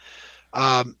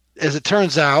 as it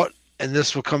turns out, and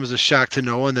this will come as a shock to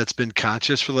no one that's been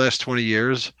conscious for the last 20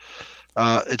 years,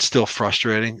 it's still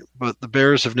frustrating. But the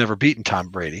Bears have never beaten Tom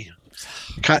Brady.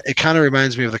 It kind of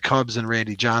reminds me of the Cubs and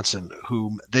Randy Johnson,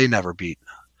 whom they never beat.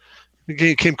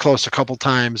 He came close a couple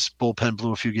times. Bullpen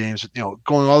blew a few games.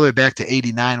 Going all the way back to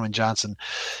 '89 when Johnson,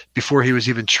 before he was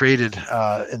even traded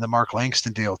in the Mark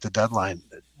Langston deal at the deadline,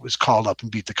 was called up and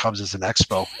beat the Cubs as an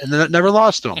expo, and then never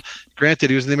lost to him. Granted,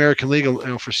 he was in the American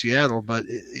League for Seattle, but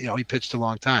he pitched a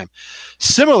long time.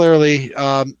 Similarly,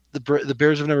 the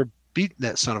Bears have never beaten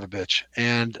that son of a bitch,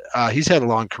 and he's had a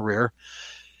long career.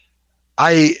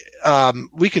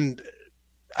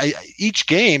 Each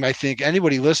game, I think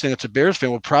anybody listening that's a Bears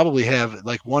fan will probably have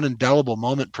like one indelible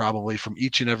moment probably from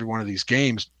each and every one of these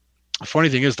games. The funny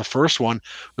thing is the first one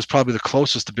was probably the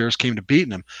closest the Bears came to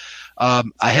beating him. I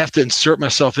have to insert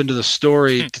myself into the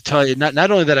story to tell you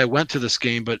not only that I went to this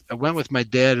game, but I went with my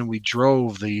dad and we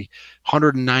drove the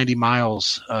 190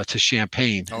 miles to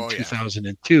Champaign in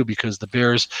 2002 because the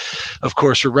Bears, of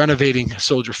course, were renovating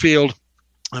Soldier Field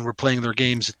and were playing their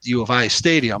games at U of I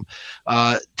Stadium.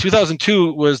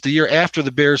 2002 was the year after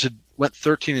the Bears had went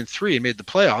 13-3 and made the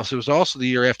playoffs. It was also the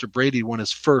year after Brady won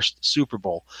his first Super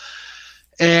Bowl.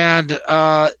 And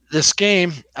this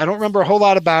game, I don't remember a whole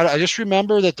lot about it. I just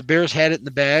remember that the Bears had it in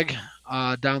the bag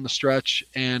down the stretch.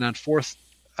 And on fourth,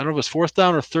 I don't know if it was fourth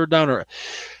down or third down, or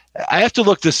I have to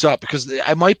look this up because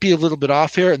I might be a little bit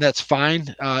off here, and that's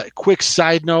fine. Quick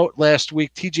side note, last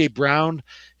week, T.J. Brown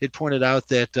had pointed out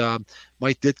that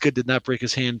Mike Ditka did not break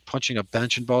his hand punching a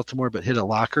bench in Baltimore, but hit a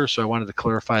locker. So I wanted to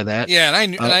clarify that. Yeah, and I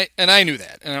knew that. And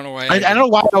I don't know why. I don't know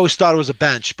why I always thought it was a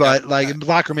bench, but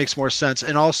locker makes more sense.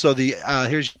 And also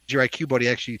here's your IQ buddy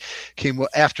actually came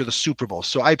after the Super Bowl.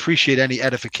 So I appreciate any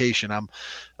edification.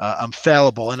 I'm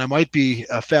fallible, and I might be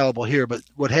fallible here. But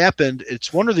what happened?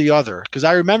 It's one or the other because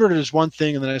I remembered it as one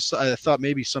thing, and then I thought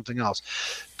maybe something else.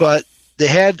 But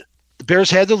the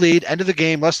Bears had the lead, end of the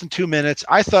game, less than 2 minutes.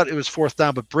 I thought it was fourth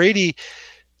down, but Brady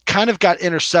kind of got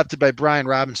intercepted by Brian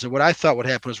Robinson. What I thought would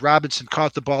happen was Robinson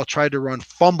caught the ball, tried to run,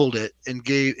 fumbled it, and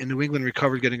New England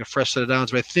recovered, getting a fresh set of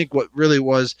downs. But I think what really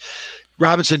was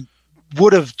Robinson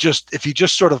would have if he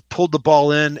just sort of pulled the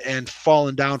ball in and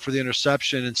fallen down for the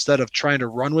interception instead of trying to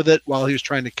run with it while he was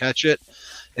trying to catch it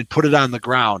and put it on the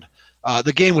ground.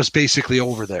 The game was basically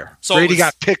over there. So Brady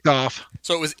got picked off.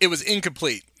 So it was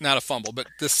incomplete, not a fumble, but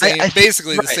the same,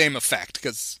 the same effect,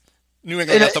 because New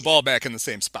England got the ball back in the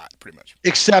same spot, pretty much.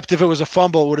 Except if it was a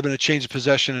fumble, it would have been a change of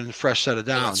possession and a fresh set of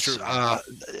downs. Well, that's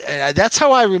true. And that's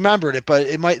how I remembered it, but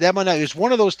that might not. It was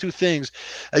one of those two things.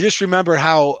 I just remember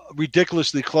how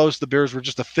ridiculously close the Bears were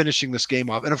just to finishing this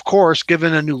game off. And of course,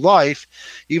 given a new life,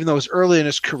 even though it was early in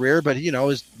his career, but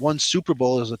his one Super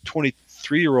Bowl as a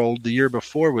 23-year-old the year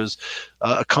before was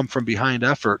a come from behind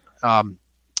effort.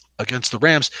 Against the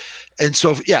Rams. And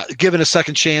so, given a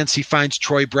second chance, he finds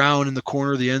Troy Brown in the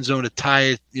corner of the end zone to tie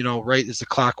it, right as the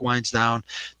clock winds down.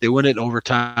 They win it in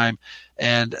overtime.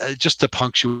 And just to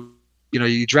punctuate,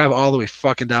 you drive all the way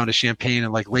fucking down to Champaign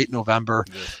in like late November.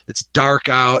 Yeah. It's dark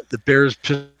out. The Bears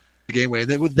piss the game away.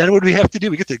 And then what do we have to do?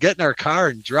 We get to get in our car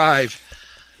and drive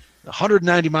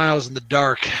 190 miles in the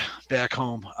dark back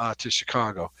home to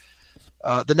Chicago.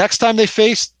 The next time they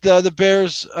faced the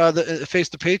Bears,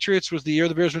 faced the Patriots, was the year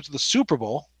the Bears went to the Super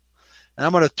Bowl. And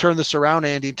I'm going to turn this around,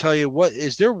 Andy, and tell you,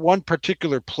 is there one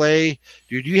particular play?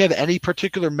 Do you have any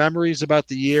particular memories about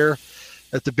the year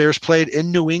that the Bears played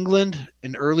in New England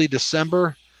in early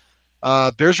December?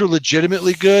 Bears were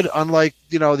legitimately good, unlike,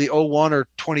 the 01 or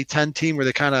 2010 team where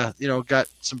they kind of, got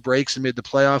some breaks and made the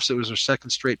playoffs. It was their second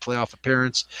straight playoff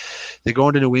appearance. They go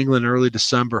into New England in early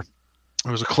December. It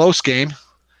was a close game.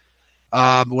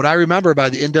 What I remember by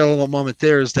the indelible moment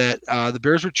there is that the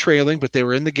Bears were trailing, but they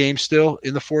were in the game still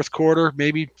in the fourth quarter,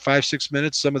 maybe 5-6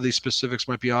 minutes. Some of these specifics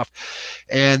might be off.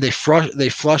 And they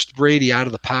flushed Brady out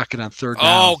of the pocket on third down.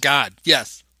 Oh, God,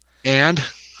 yes. And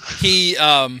he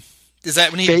is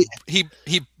that when he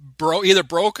either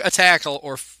broke a tackle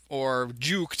or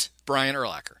juked Brian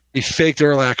Urlacher. He faked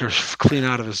Urlacher clean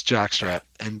out of his jockstrap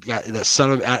and got that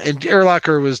son of. And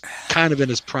Urlacher was kind of in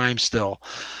his prime still.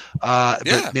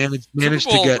 But managed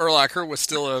to get. Urlacher was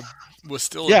still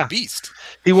a beast.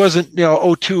 He wasn't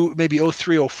 02, maybe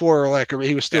 03, 04 Urlacher.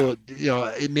 He was still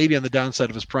maybe on the downside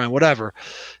of his prime. Whatever.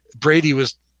 Brady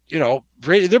was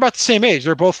Brady. They're about the same age.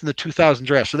 They're both in the 2000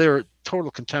 draft, so they were total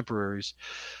contemporaries.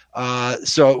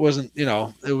 So it wasn't,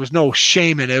 it was no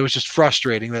shame in it. It was just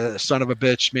frustrating that the son of a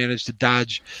bitch managed to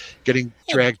dodge getting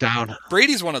dragged down.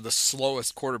 Brady's one of the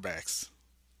slowest quarterbacks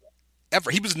ever.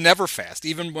 He was never fast,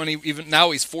 even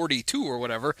now he's 42 or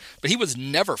whatever, but he was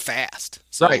never fast.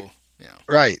 So, right. Yeah.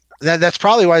 Right. That's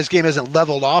probably why his game hasn't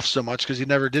leveled off so much, because he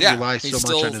never did rely so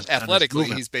much on his athletically, on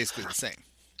his he's basically the same.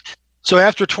 So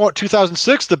after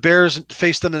 2006, the Bears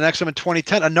faced them the next time in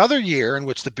 2010, another year in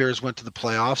which the Bears went to the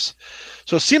playoffs.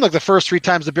 So it seemed like the first three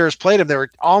times the Bears played them, they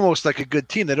were almost like a good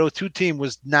team. That 02 team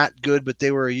was not good, but they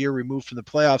were a year removed from the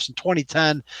playoffs. In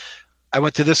 2010, I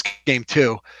went to this game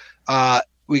too.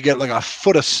 We get like a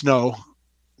foot of snow,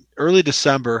 early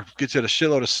December, gets you a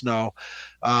shitload of snow.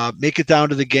 Make it down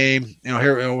to the game.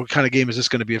 What kind of game is this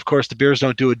going to be? Of course, the Bears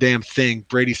don't do a damn thing.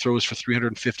 Brady throws for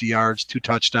 350 yards, 2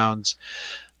 touchdowns.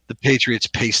 The Patriots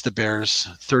paced the Bears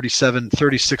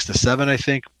 36-7, I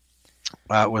think,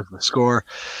 was the score.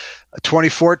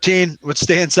 2014, what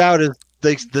stands out is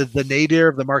the nadir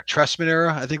of the Mark Trestman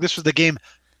era. I think this was the game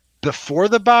before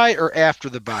the bye or after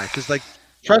the bye, because like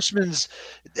Trestman's,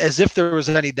 as if there was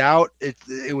any doubt,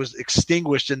 it was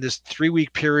extinguished in this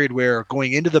 3-week period where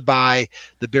going into the bye,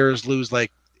 the Bears lose like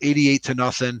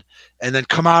 88-0, and then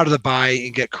come out of the bye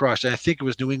and get crushed. And I think it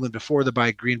was New England before the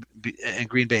bye, Green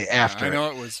Bay after. I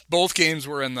know it was. Both games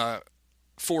were in the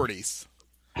 40s.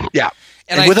 Yeah,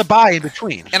 and with a bye in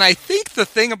between. And I think the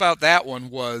thing about that one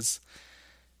was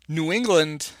New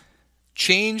England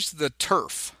changed the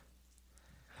turf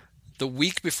the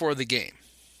week before the game.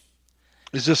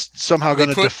 Is this somehow going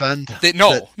to defend?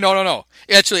 No.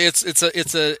 Actually,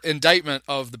 it's a indictment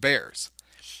of the Bears.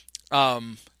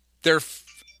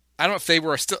 I don't know if they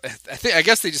were still. I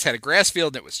guess they just had a grass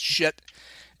field and it was shit.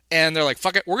 And they're like,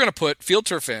 "Fuck it, we're going to put field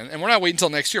turf in, and we're not waiting until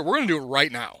next year. We're going to do it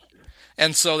right now."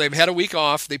 And so they've had a week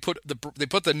off. They put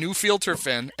the new field turf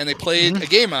in, and they played a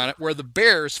game on it where the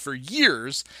Bears for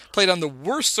years played on the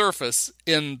worst surface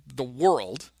in the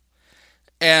world.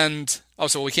 And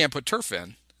so we can't put turf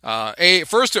in.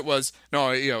 First it was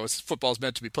football's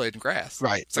meant to be played in grass.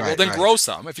 Right. It's like, then grow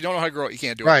some. If you don't know how to grow it, you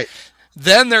can't do it. Right.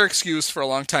 Then their excuse for a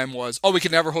long time was, we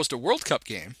can never host a World Cup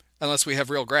game unless we have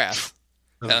real grass.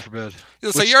 God forbid.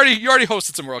 So you already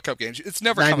hosted some World Cup games. It's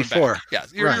never 94. Coming back. Yeah,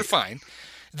 you're fine.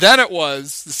 Then it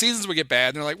was the seasons would get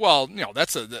bad, and they're like,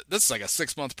 that's like a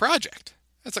 6-month project.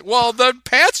 It's like, the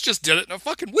Pats just did it in a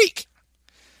fucking week.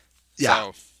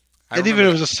 Yeah. So, and even if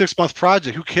it was a 6-month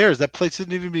project, who cares? That place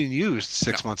isn't even being used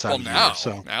 6 months out of the year.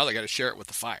 So now they got to share it with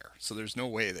the Fire. So there's no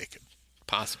way they could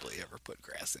possibly ever put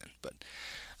grass in. But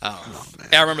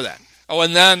yeah, I remember that. Oh,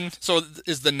 and then so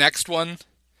is the next one?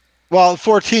 Well,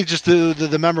 14, just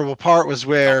the memorable part was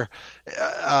where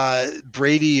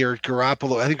Brady or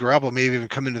Garoppolo, I think Garoppolo may have even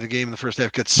come into the game in the first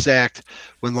half, gets sacked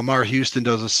when Lamar Houston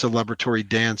does a celebratory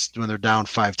dance when they're down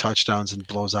 5 touchdowns and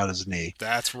blows out his knee.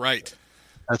 That's right.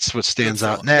 That's what stands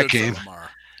out in that game. Lamar.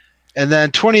 And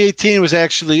then 2018 was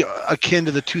actually akin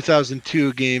to the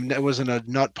 2002 game. That wasn't a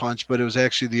nut punch, but it was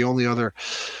actually the only other,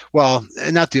 well,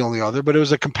 not the only other, but it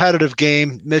was a competitive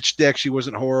game. Mitch actually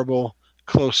wasn't horrible.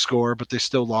 Close score, but they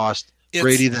still lost.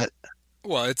 Brady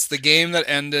it's the game that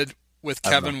ended with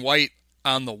Kevin White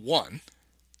on the 1.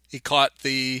 He caught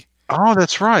the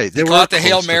that's right. They caught the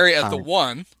Hail Mary at the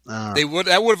 1. That would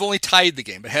have only tied the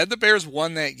game. But had the Bears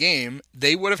won that game,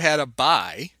 they would have had a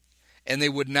bye, and they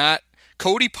would not.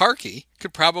 Cody Parkey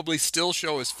could probably still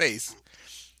show his face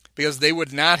because they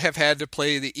would not have had to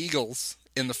play the Eagles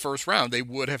in the first round. They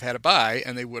would have had a bye,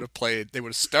 and they would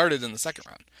have started in the second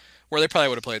round, where they probably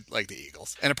would have played like the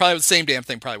Eagles. And it probably the same damn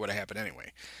thing probably would have happened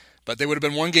anyway. But they would have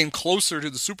been one game closer to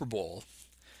the Super Bowl.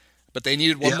 But they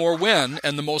needed one more win,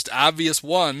 and the most obvious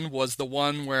one was the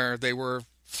one where they were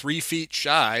 3 feet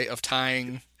shy of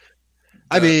tying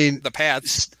the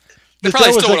Pats. They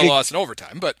probably still would have lost in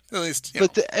overtime, but at least,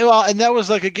 and that was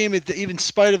like a game that, even in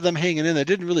spite of them hanging in, they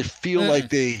didn't really feel like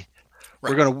they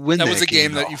were going to win that game. That was a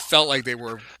game that you felt like they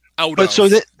were out of. So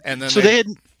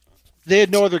they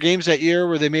had no other games that year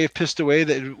where they may have pissed away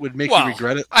that would make you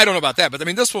regret it. I don't know about that, but I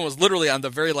mean, this one was literally on the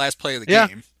very last play of the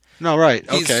game. No, right.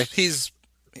 Okay. He's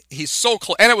so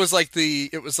close, and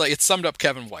it summed up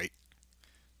Kevin White.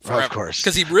 Forever. Of course,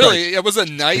 because it was a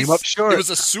nice. Came up short. It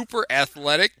was a super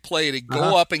athletic play to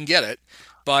go up and get it,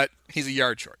 but he's a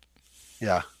yard short.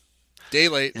 Yeah. Day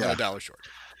late, but $1 short.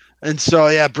 And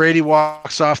so, Brady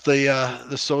walks off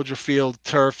the Soldier Field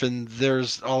turf, and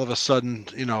there's all of a sudden,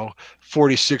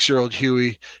 46-year-old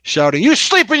Huey shouting, "You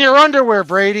sleep in your underwear,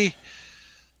 Brady!"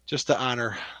 Just to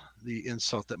honor the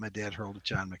insult that my dad hurled at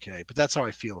John McKay. But that's how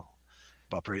I feel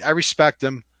about Brady. I respect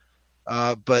him,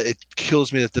 but it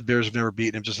kills me that the Bears have never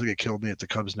beaten him, just like it killed me that the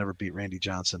Cubs never beat Randy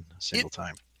Johnson a single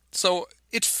time. So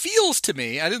it feels to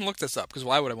me, I didn't look this up, because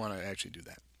why would I want to actually do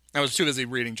that? I was too busy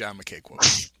reading John McKay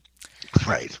quotes.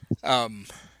 Right.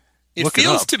 It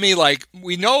feels to me like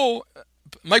we know.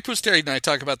 Mike Pusteri and I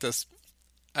talk about this.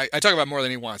 I talk about more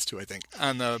than he wants to, I think,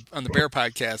 on the Bear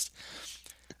podcast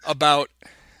about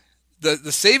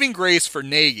the saving grace for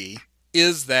Nagy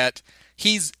is that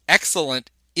he's excellent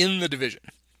in the division.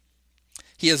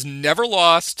 He has never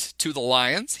lost to the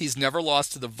Lions. He's never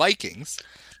lost to the Vikings.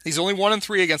 He's only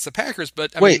 1-3 against the Packers,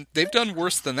 but I mean, they've done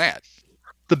worse than that.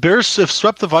 The Bears have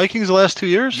swept the Vikings the last 2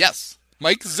 years? Yes.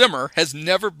 Mike Zimmer has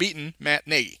never beaten Matt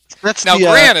Nagy. Now,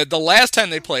 granted, the last time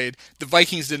they played, the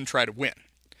Vikings didn't try to win.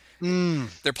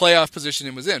 Their playoff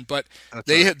position was in, but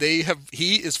he's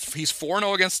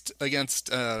 4-0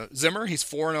 against Zimmer. He's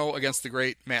 4-0 against the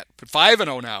great Matt,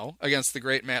 5-0 now against the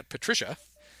great Matt Patricia,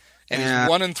 and he's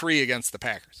 1-3 against the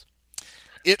Packers.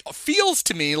 It feels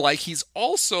to me like he's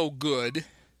also good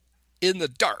in the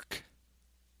dark.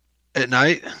 At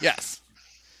night? Yes.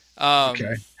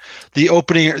 Okay. The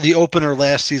opener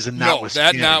last season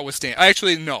notwithstanding. No, that notwithstanding.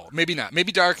 Actually, no, maybe not.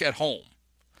 Maybe dark at home.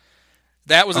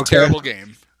 That was a terrible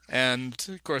game. And,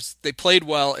 of course, they played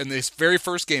well in this very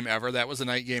first game ever. That was a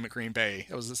night game at Green Bay.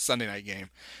 It was a Sunday night game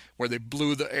where they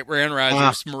where Aaron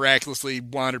Rodgers miraculously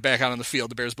wandered back out on the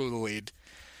field. The Bears blew the lead.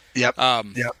 Yep.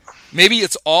 Maybe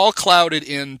it's all clouded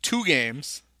in 2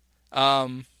 games.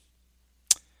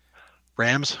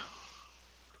 Rams?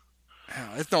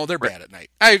 No, they're bad at night.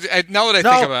 Now that I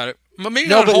think about it, maybe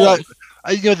not at home.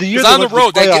 The year on the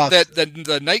road, they get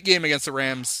the night game against the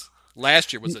Rams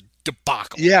last year was a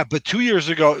debacle. Yeah, but 2 years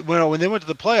ago, when they went to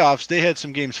the playoffs, they had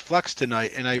some games flexed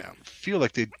tonight, and I feel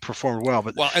like they performed well.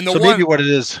 But maybe what it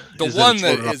is,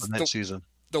 that season.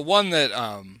 The one that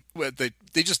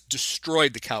they just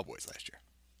destroyed the Cowboys last year.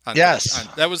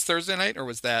 That was Thursday night, or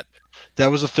was that?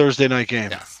 That was a Thursday night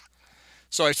game. Yes.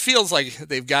 So it feels like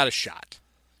they've got a shot,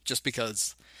 just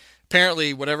because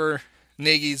apparently whatever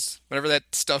that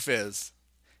stuff is.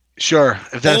 Sure,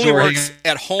 if that's only what works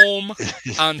at home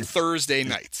on Thursday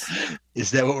nights.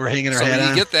 Is that what we're hanging our hat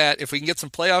on? If we can get some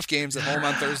playoff games at home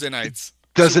on Thursday nights.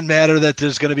 Doesn't matter that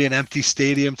there's going to be an empty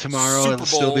stadium tomorrow. Super It'll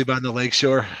still be by the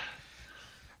lakeshore.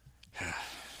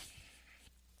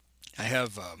 I'm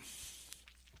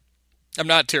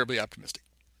not terribly optimistic.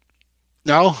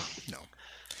 No.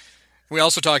 We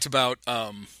also talked about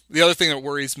the other thing that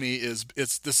worries me is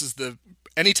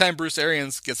anytime Bruce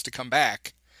Arians gets to come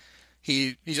back,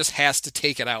 he just has to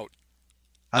take it out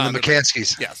on the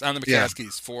McCaskies. Yes, on the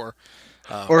McCaskies for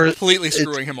Or completely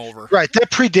screwing him over. Right,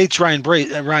 that predates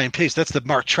Ryan Pace. That's the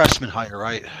Mark Trestman hire,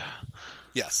 right?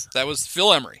 Yes, that was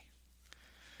Phil Emery.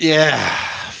 Yeah,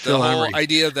 The Phil whole Emery.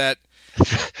 idea that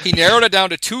he narrowed it down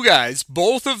to two guys,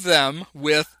 both of them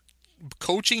with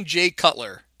coaching Jay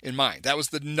Cutler in mind. That was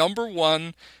the number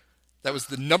one. That was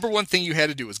the number one thing you had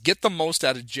to do, was get the most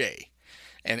out of Jay.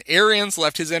 And Arians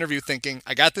left his interview thinking,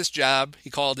 I got this job. He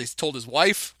told his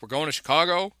wife, we're going to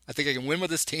Chicago. I think I can win with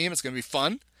this team. It's going to be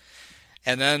fun.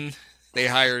 And then they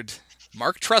hired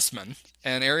Mark Trestman,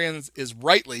 and Arians is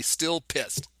rightly still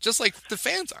pissed, just like the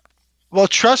fans are. Well,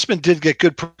 Trustman did get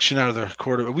good production out of the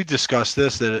quarter. We discussed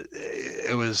this, that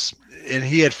it was, and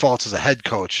he had faults as a head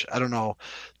coach. I don't know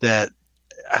that.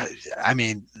 I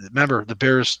mean, remember the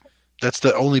Bears? That's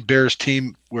the only Bears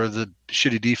team where the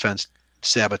shitty defense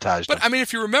sabotaged them. But I mean,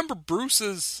 if you remember Bruce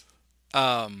was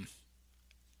the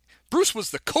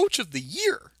coach of the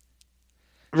year.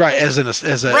 Right, as a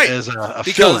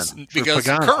because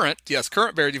Pagano.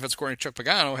 current Bear defense coordinator Chuck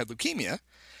Pagano had leukemia.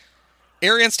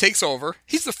 Arians takes over.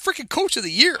 He's the freaking coach of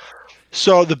the year.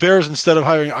 So the Bears, instead of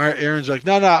hiring Arians, are like,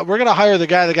 no, we're going to hire the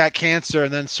guy that got cancer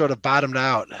and then sort of bottomed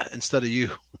out instead of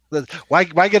you. Why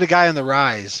get a guy on the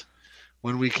rise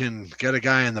when we can get a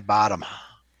guy in the bottom?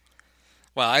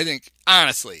 Well, I think,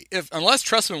 honestly, unless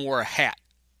Trestman wore a hat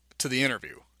to the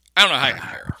interview, I don't know how you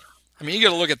hire him. I mean, you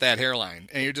got to look at that hairline,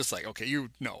 and you're just like, okay,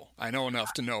 I know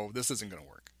enough to know this isn't going to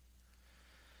work.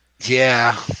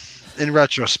 Yeah. In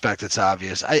retrospect, it's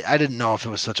obvious. I didn't know if it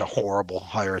was such a horrible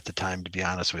hire at the time, to be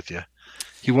honest with you.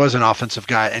 He was an offensive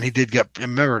guy, and he did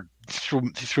remember, he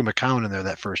threw McCown in there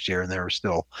that first year, and they were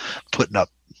still putting up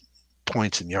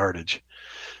points and yardage.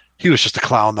 He was just a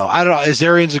clown, though. I don't know. Is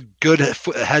Arians a good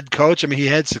head coach? I mean, he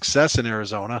had success in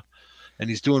Arizona, and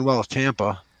he's doing well with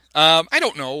Tampa. I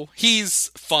don't know. He's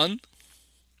fun.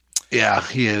 Yeah,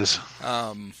 he is.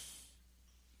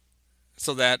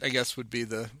 So that, I guess, would be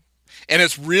the... And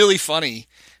it's really funny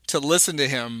to listen to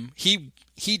him. He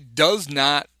does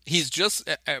not... He's just...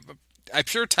 I'm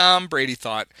sure Tom Brady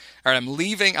thought, all right, I'm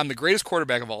leaving. I'm the greatest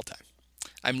quarterback of all time.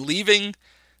 I'm leaving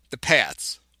the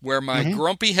Pats, where my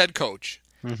grumpy head coach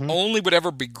only would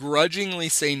ever begrudgingly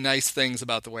say nice things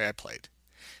about the way I played.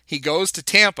 He goes to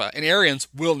Tampa, and Arians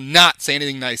will not say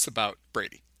anything nice about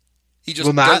Brady. He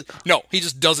just he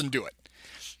just doesn't do it.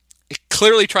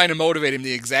 Clearly trying to motivate him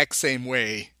the exact same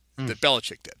way that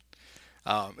Belichick did.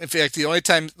 In fact, the only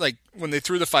time, like when they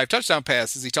threw the 5 touchdown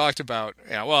passes, he talked about,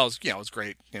 it was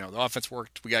great. The offense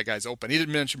worked. We got guys open. He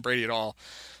didn't mention Brady at all.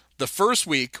 The first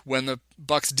week when the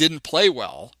Bucks didn't play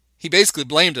well, he basically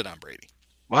blamed it on Brady.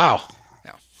 Wow.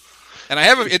 Yeah. And I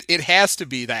have it has to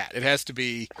be that. It has to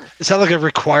be. Is that like a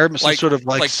requirement, some sort of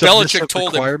like Belichick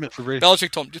told requirement for Brady?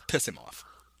 Belichick told him, just piss him off.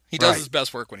 He does his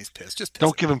best work when he's pissed. Just piss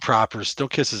Don't give him propers. Don't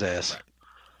kiss his ass. Right.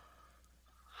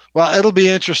 Well, it'll be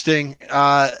interesting.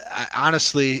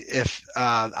 Honestly, if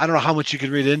I don't know how much you could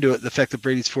read into it, the fact that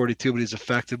Brady's 42, but he's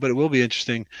effective, but it will be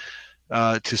interesting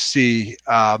to see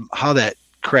how that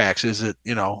cracks. Is it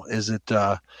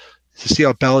to see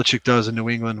how Belichick does in New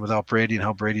England without Brady and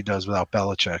how Brady does without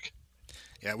Belichick?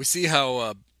 Yeah, we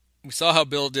saw how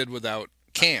Bill did without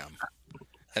Cam,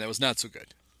 and it was not so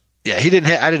good. Yeah, he didn't.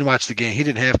 I didn't watch the game. He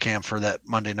didn't have Cam for that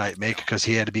Monday night make because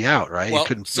he had to be out, right? Well, he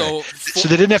couldn't. So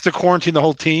they didn't have to quarantine the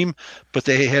whole team, but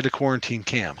they had to quarantine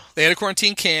Cam. They had to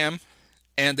quarantine Cam,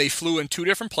 and they flew in 2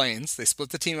 different planes. They split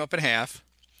the team up in half,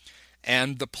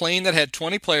 and the plane that had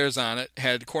 20 players on it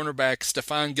had cornerback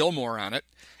Stephon Gilmore on it,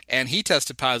 and he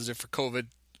tested positive for COVID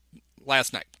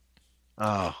last night.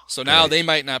 Oh, so now they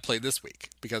might not play this week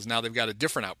because now they've got a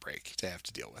different outbreak to have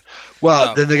to deal with.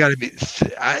 Well, then they got to be.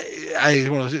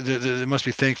 They must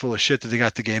be thankful as shit that they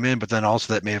got the game in, but then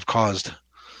also that may have caused.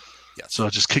 Yes. So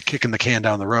just kicking the can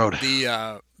down the road.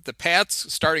 The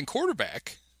Pats starting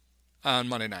quarterback on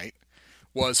Monday night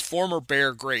was former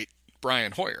Bear great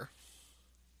Brian Hoyer.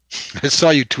 I saw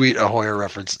you tweet a Hoyer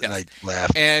reference, and I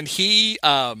laughed. And he,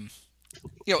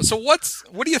 so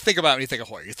what do you think about when you think of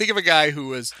Hoyer? You think of a guy who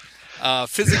was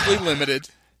physically limited,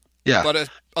 but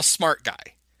a smart guy.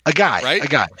 A guy, right? A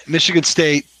guy. Michigan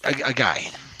State, a guy.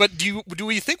 But do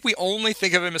we think we only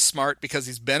think of him as smart because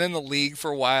he's been in the league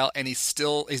for a while and he's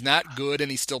not good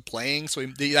and he's still playing? So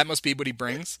that must be what he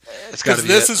brings. Because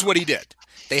this is what he did.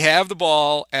 They have the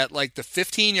ball at like the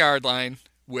 15-yard line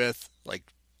with like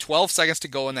 12 seconds to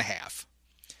go in the half,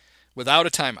 without a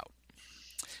timeout.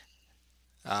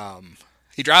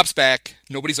 He drops back.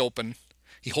 Nobody's open.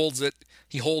 He holds it.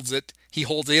 He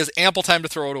has ample time to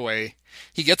throw it away.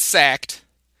 He gets sacked.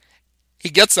 He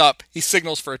gets up. He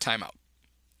signals for a timeout.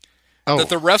 That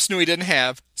the refs knew he didn't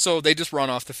have, so they just run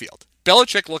off the field.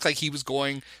 Belichick looked like he was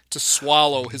going to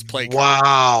swallow his play card.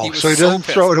 Wow. He So he doesn't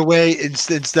throw it away.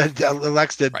 Instead,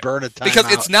 elects to burn a timeout.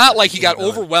 Because it's not like he got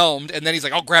overwhelmed and then he's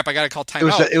like, oh, crap, I got to call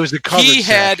timeout. It was the coverage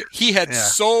He had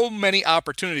so many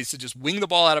opportunities to just wing the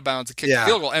ball out of bounds and kick the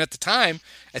field goal. And at the time,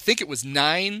 I think it was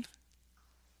 9.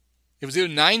 It was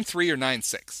either 9-3 or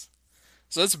 9-6.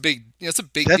 So that's a big deal.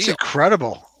 That's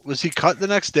incredible. Was he cut the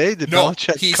next day? Did no,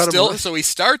 Belichick cut him? So he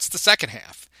starts the second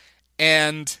half,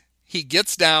 and he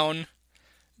gets down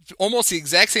almost the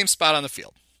exact same spot on the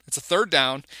field. It's a third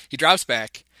down. He drops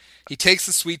back. He takes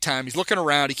the sweet time. He's looking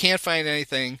around. He can't find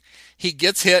anything. He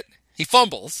gets hit. He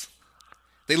fumbles.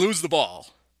 They lose the ball.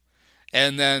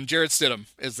 And then Jarrett Stidham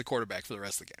is the quarterback for the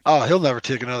rest of the game. Oh, he'll never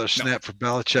take another snap for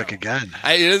Belichick again.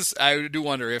 I do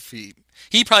wonder if he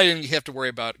probably didn't have to worry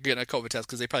about getting a COVID test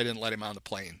because they probably didn't let him on the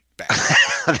plane back.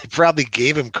 They probably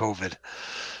gave him COVID.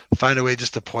 Find a way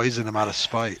just to poison him out of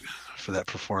spite for that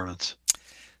performance.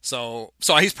 So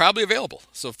he's probably available.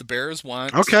 So if the Bears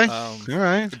want, all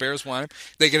right, the Bears want him,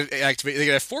 they can activate. They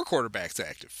can have 4 quarterbacks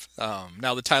active.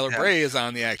 Now that Tyler Bray is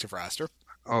on the active roster.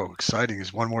 Oh, exciting!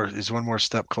 He's one more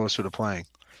step closer to playing.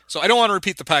 So I don't want to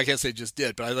repeat the podcast they just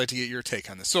did, but I'd like to get your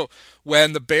take on this. So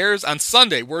when the Bears on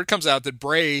Sunday, word comes out that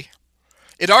Bray,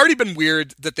 it had already been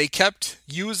weird that they kept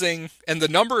using, and the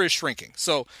number is shrinking.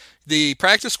 So the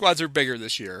practice squads are bigger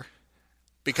this year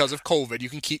because of COVID. You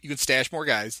can stash more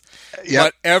guys.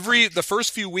 Yep. But the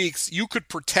first few weeks you could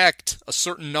protect a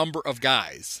certain number of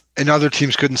guys. And other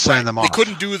teams couldn't sign them off. They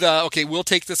couldn't do we'll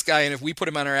take this guy, and if we put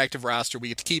him on our active roster, we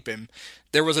get to keep him.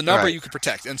 There was a number you could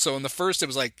protect. And so in the first, it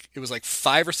was like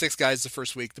 5 or 6 guys the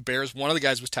first week. The Bears, one of the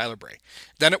guys was Tyler Bray.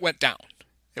 Then it went down.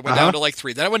 It went down to like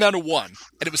 3. Then it went down to 1.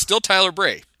 And it was still Tyler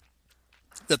Bray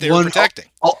that they were protecting.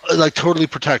 Like totally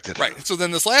protected. Right. So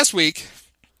then this last week,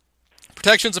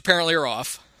 protections apparently are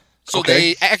off. So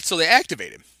they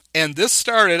activate him. And this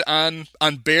started on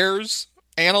Bears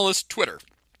analyst Twitter.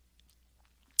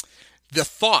 The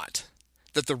thought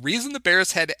that the reason the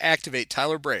Bears had to activate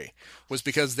Tyler Bray was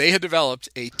because they had developed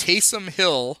a Taysom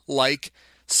Hill-like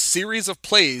series of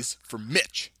plays for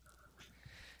Mitch.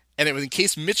 And it was in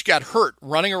case Mitch got hurt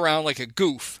running around like a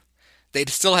goof, they'd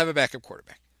still have a backup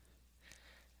quarterback.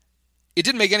 It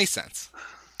didn't make any sense.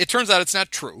 It turns out it's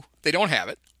not true. They don't have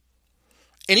it.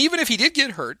 And even if he did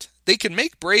get hurt, they can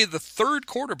make Bray the third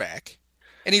quarterback,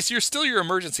 and you're still your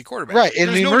emergency quarterback. Right.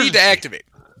 There's no need to activate.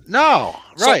 No.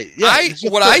 Right. So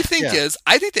I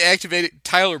think they activated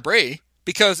Tyler Bray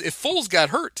because if Foles got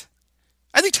hurt,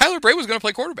 I think Tyler Bray was going to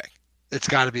play quarterback. It's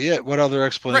got to be it. What other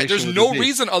explanation? Right. There's no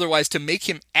reason otherwise to make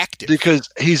him active. Because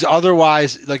he's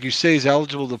otherwise, like you say, he's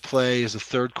eligible to play as a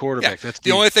third quarterback. Yeah. That's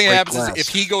the only thing that happens is if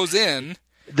he goes in,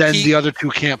 then the other 2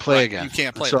 can't play again. You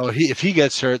can't play. So if he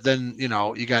gets hurt, then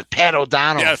you got Pat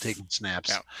O'Donnell taking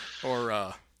snaps,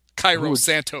 or Cairo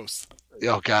Santos.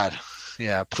 Oh God,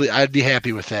 yeah. Please, I'd be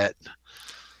happy with that.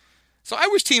 So I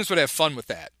wish teams would have fun with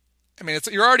that. I mean,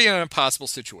 you're already in an impossible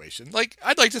situation. Like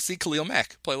I'd like to see Khalil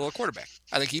Mack play a little quarterback.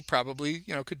 I think he probably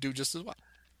could do just as well.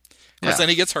 Because then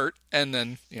he gets hurt, and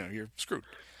then you're screwed.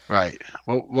 Right.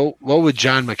 What would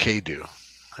John McKay do?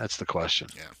 That's the question.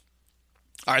 Yeah.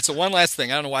 All right, so one last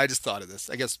thing. I don't know why I just thought of this.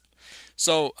 I guess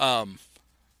so.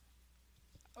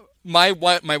 My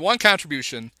one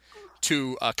contribution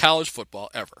to college football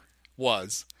ever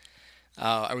was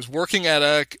I was working at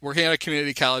a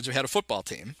community college. We had a football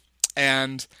team,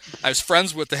 and I was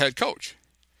friends with the head coach.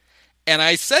 And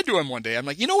I said to him one day, I'm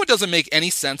like, what doesn't make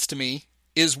any sense to me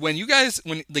is when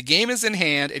the game is in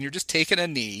hand and you're just taking a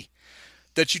knee,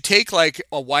 that you take like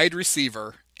a wide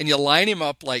receiver and you line him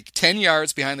up like 10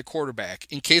 yards behind the quarterback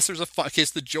in case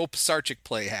the Joe Pisarcik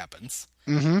play happens.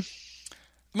 Mm-hmm. I'm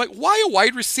like, why a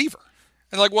wide receiver?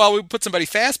 And like, well, we put somebody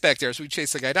fast back there so we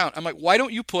chase the guy down. I'm like, why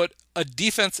don't you put a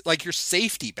defense, like your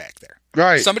safety back there?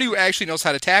 Right. Somebody who actually knows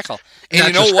how to tackle. And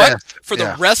you know what? For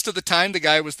the rest of the time the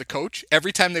guy was the coach,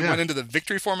 every time they went into the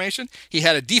victory formation, he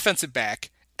had a defensive back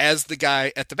as the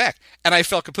guy at the back. And I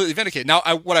felt completely vindicated. Now,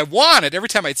 what I wanted, every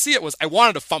time I'd see it, was I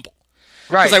wanted to fumble.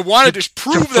 Right. Because I wanted to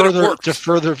prove that it worked. To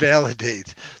further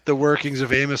validate the workings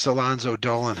of Amos Alonzo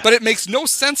Dolan. But it makes no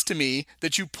sense to me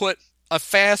that you put a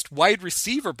fast wide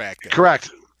receiver back there. Correct.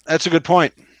 That's a good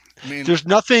point. I mean, there's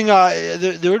nothing.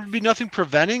 There would be nothing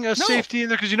preventing a safety in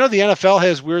there because the NFL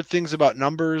has weird things about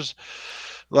numbers,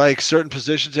 like certain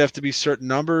positions have to be certain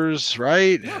numbers,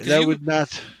 right? Yeah, would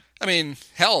not. I mean,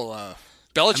 hell,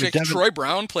 Belichick, Troy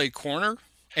Brown played corner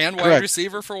and wide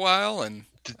receiver for a while, and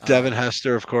Devin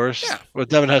Hester, of course. Yeah. Well,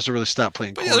 Devin Hester really stopped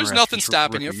playing corner. Yeah, there's nothing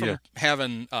stopping you from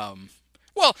having.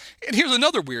 Well, and here's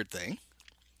another weird thing.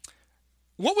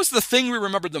 What was the thing we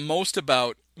remembered the most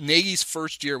about Nagy's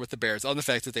first year with the Bears, on the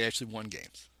fact that they actually won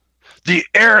games? The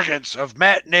arrogance of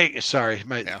Matt Nagy. Sorry,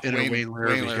 my Yeah, inner Wayne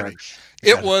Larrabee. Larrabee.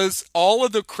 It was all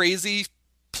of the crazy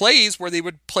plays where they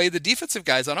would play the defensive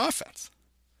guys on offense.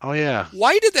 Oh, yeah.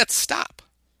 Why did that stop?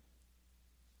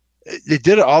 They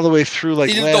did it all the way through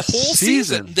They did last the whole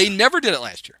season. They never did it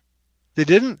last year. They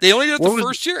didn't? They only did it the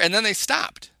first year, and then they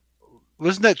stopped.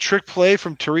 Wasn't that trick play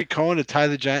from Tariq Cohen to tie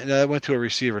the Giants? No, that went to a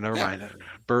receiver. Never mind.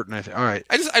 Burton, I think. All right.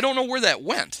 I don't know where that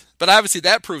went. But obviously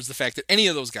that proves the fact that any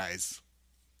of those guys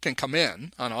can come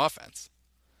in on offense.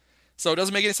 So it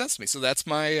doesn't make any sense to me. So that's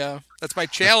my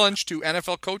challenge to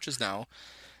NFL coaches now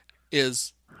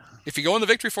is if you go in the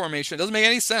victory formation, it doesn't make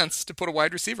any sense to put a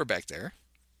wide receiver back there.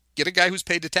 Get a guy who's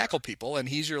paid to tackle people, and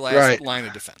he's your last line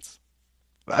of defense.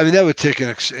 I mean, that would take an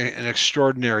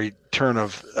extraordinary turn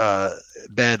of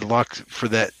bad luck for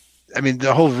that. I mean,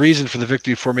 the whole reason for the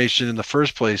victory formation in the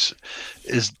first place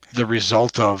is the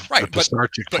result of the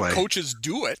Pisarcik play. But coaches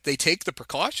do it; they take the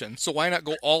precaution. So why not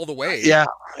go all the way? Yeah.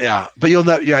 But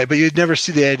you'd never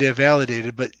see the idea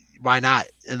validated. But why not?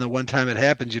 And the one time it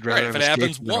happens, you'd rather if it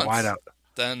happens once, wideout.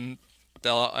 Then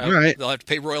they'll have to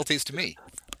pay royalties to me.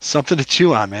 Something to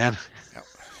chew on, man. Yep.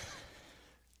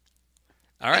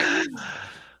 All right.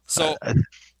 So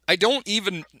I don't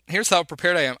even. Here's how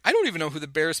prepared I am. I don't even know who the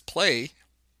Bears play.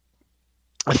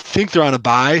 I think they're on a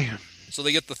bye. So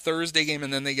they get the Thursday game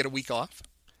and then they get a week off.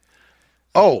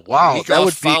 Oh wow! A week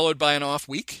off followed by an off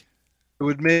week. It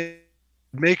would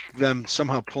make them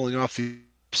somehow pulling off the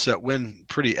upset win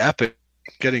pretty epic.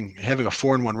 Having a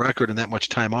 4-1 record and that much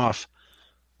time off,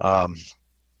 I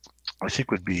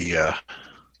think would be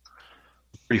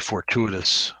pretty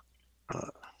fortuitous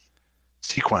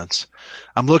sequence.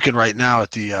 I'm looking right now at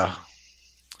the.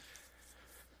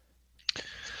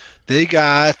 They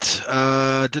got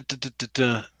no,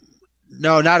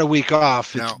 not a week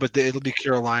off, but it'll be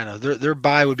Carolina. Their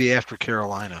bye would be after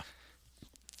Carolina.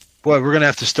 Boy, we're gonna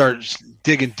have to start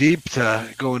digging deep to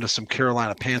go into some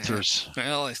Carolina Panthers.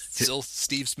 Well, it's still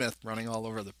Steve Smith running all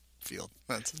over the field.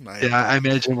 That's my. Yeah, I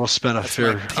imagine we'll spend a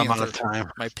fair amount of time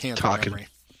talking. Memory.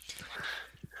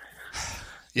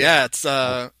 Yeah, it's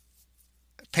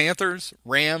Panthers,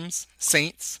 Rams,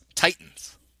 Saints,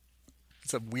 Titans.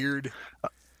 It's a weird.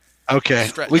 Okay,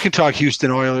 stretch. We can talk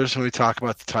Houston Oilers when we talk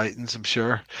about the Titans, I'm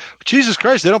sure. Jesus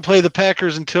Christ, they don't play the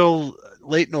Packers until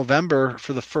late November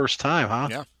for the first time, huh?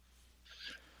 Yeah.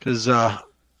 Because,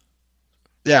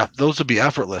 those would be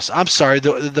effortless. I'm sorry,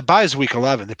 the bye is week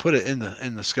 11. They put it in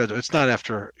the schedule. It's not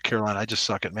after Carolina. I just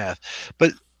suck at math.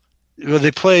 But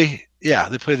they play the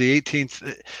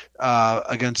 18th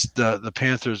against the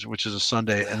Panthers, which is a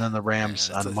Sunday, and then the Rams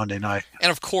on a Monday night.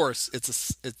 And of course,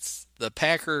 it's the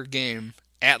Packer game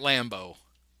at Lambeau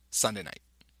Sunday night.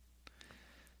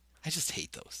 I just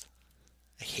hate those.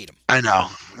 I hate them. I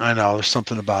know. There's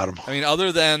something about them. I mean,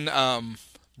 other than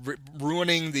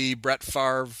ruining the Brett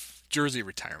Favre jersey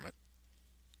retirement.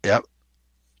 Yep.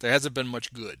 There hasn't been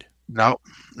much good. No.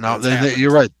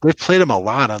 You're right. They've played them a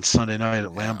lot on Sunday night at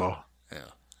Lambeau. Yeah.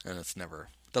 And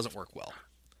doesn't work well.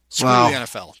 Screw the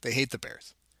NFL. They hate the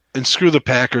Bears. And screw the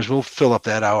Packers. We'll fill up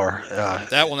that hour.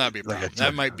 That will not be a problem.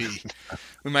 That might be.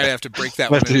 We might have to break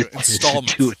that one into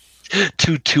installments.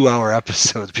 Two 2-hour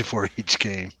episodes before each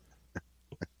game.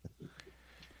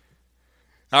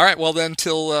 All right. Well, then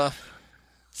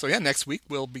next week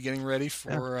we'll be getting ready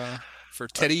for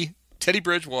Teddy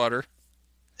Bridgewater.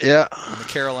 Yeah. And the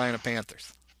Carolina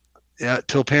Panthers. Yeah,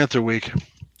 till Panther week.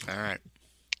 All right.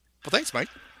 Well, thanks, Mike.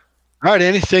 All right,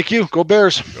 Andy. Thank you. Go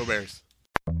Bears. Go Bears.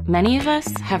 Many of us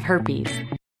have herpes.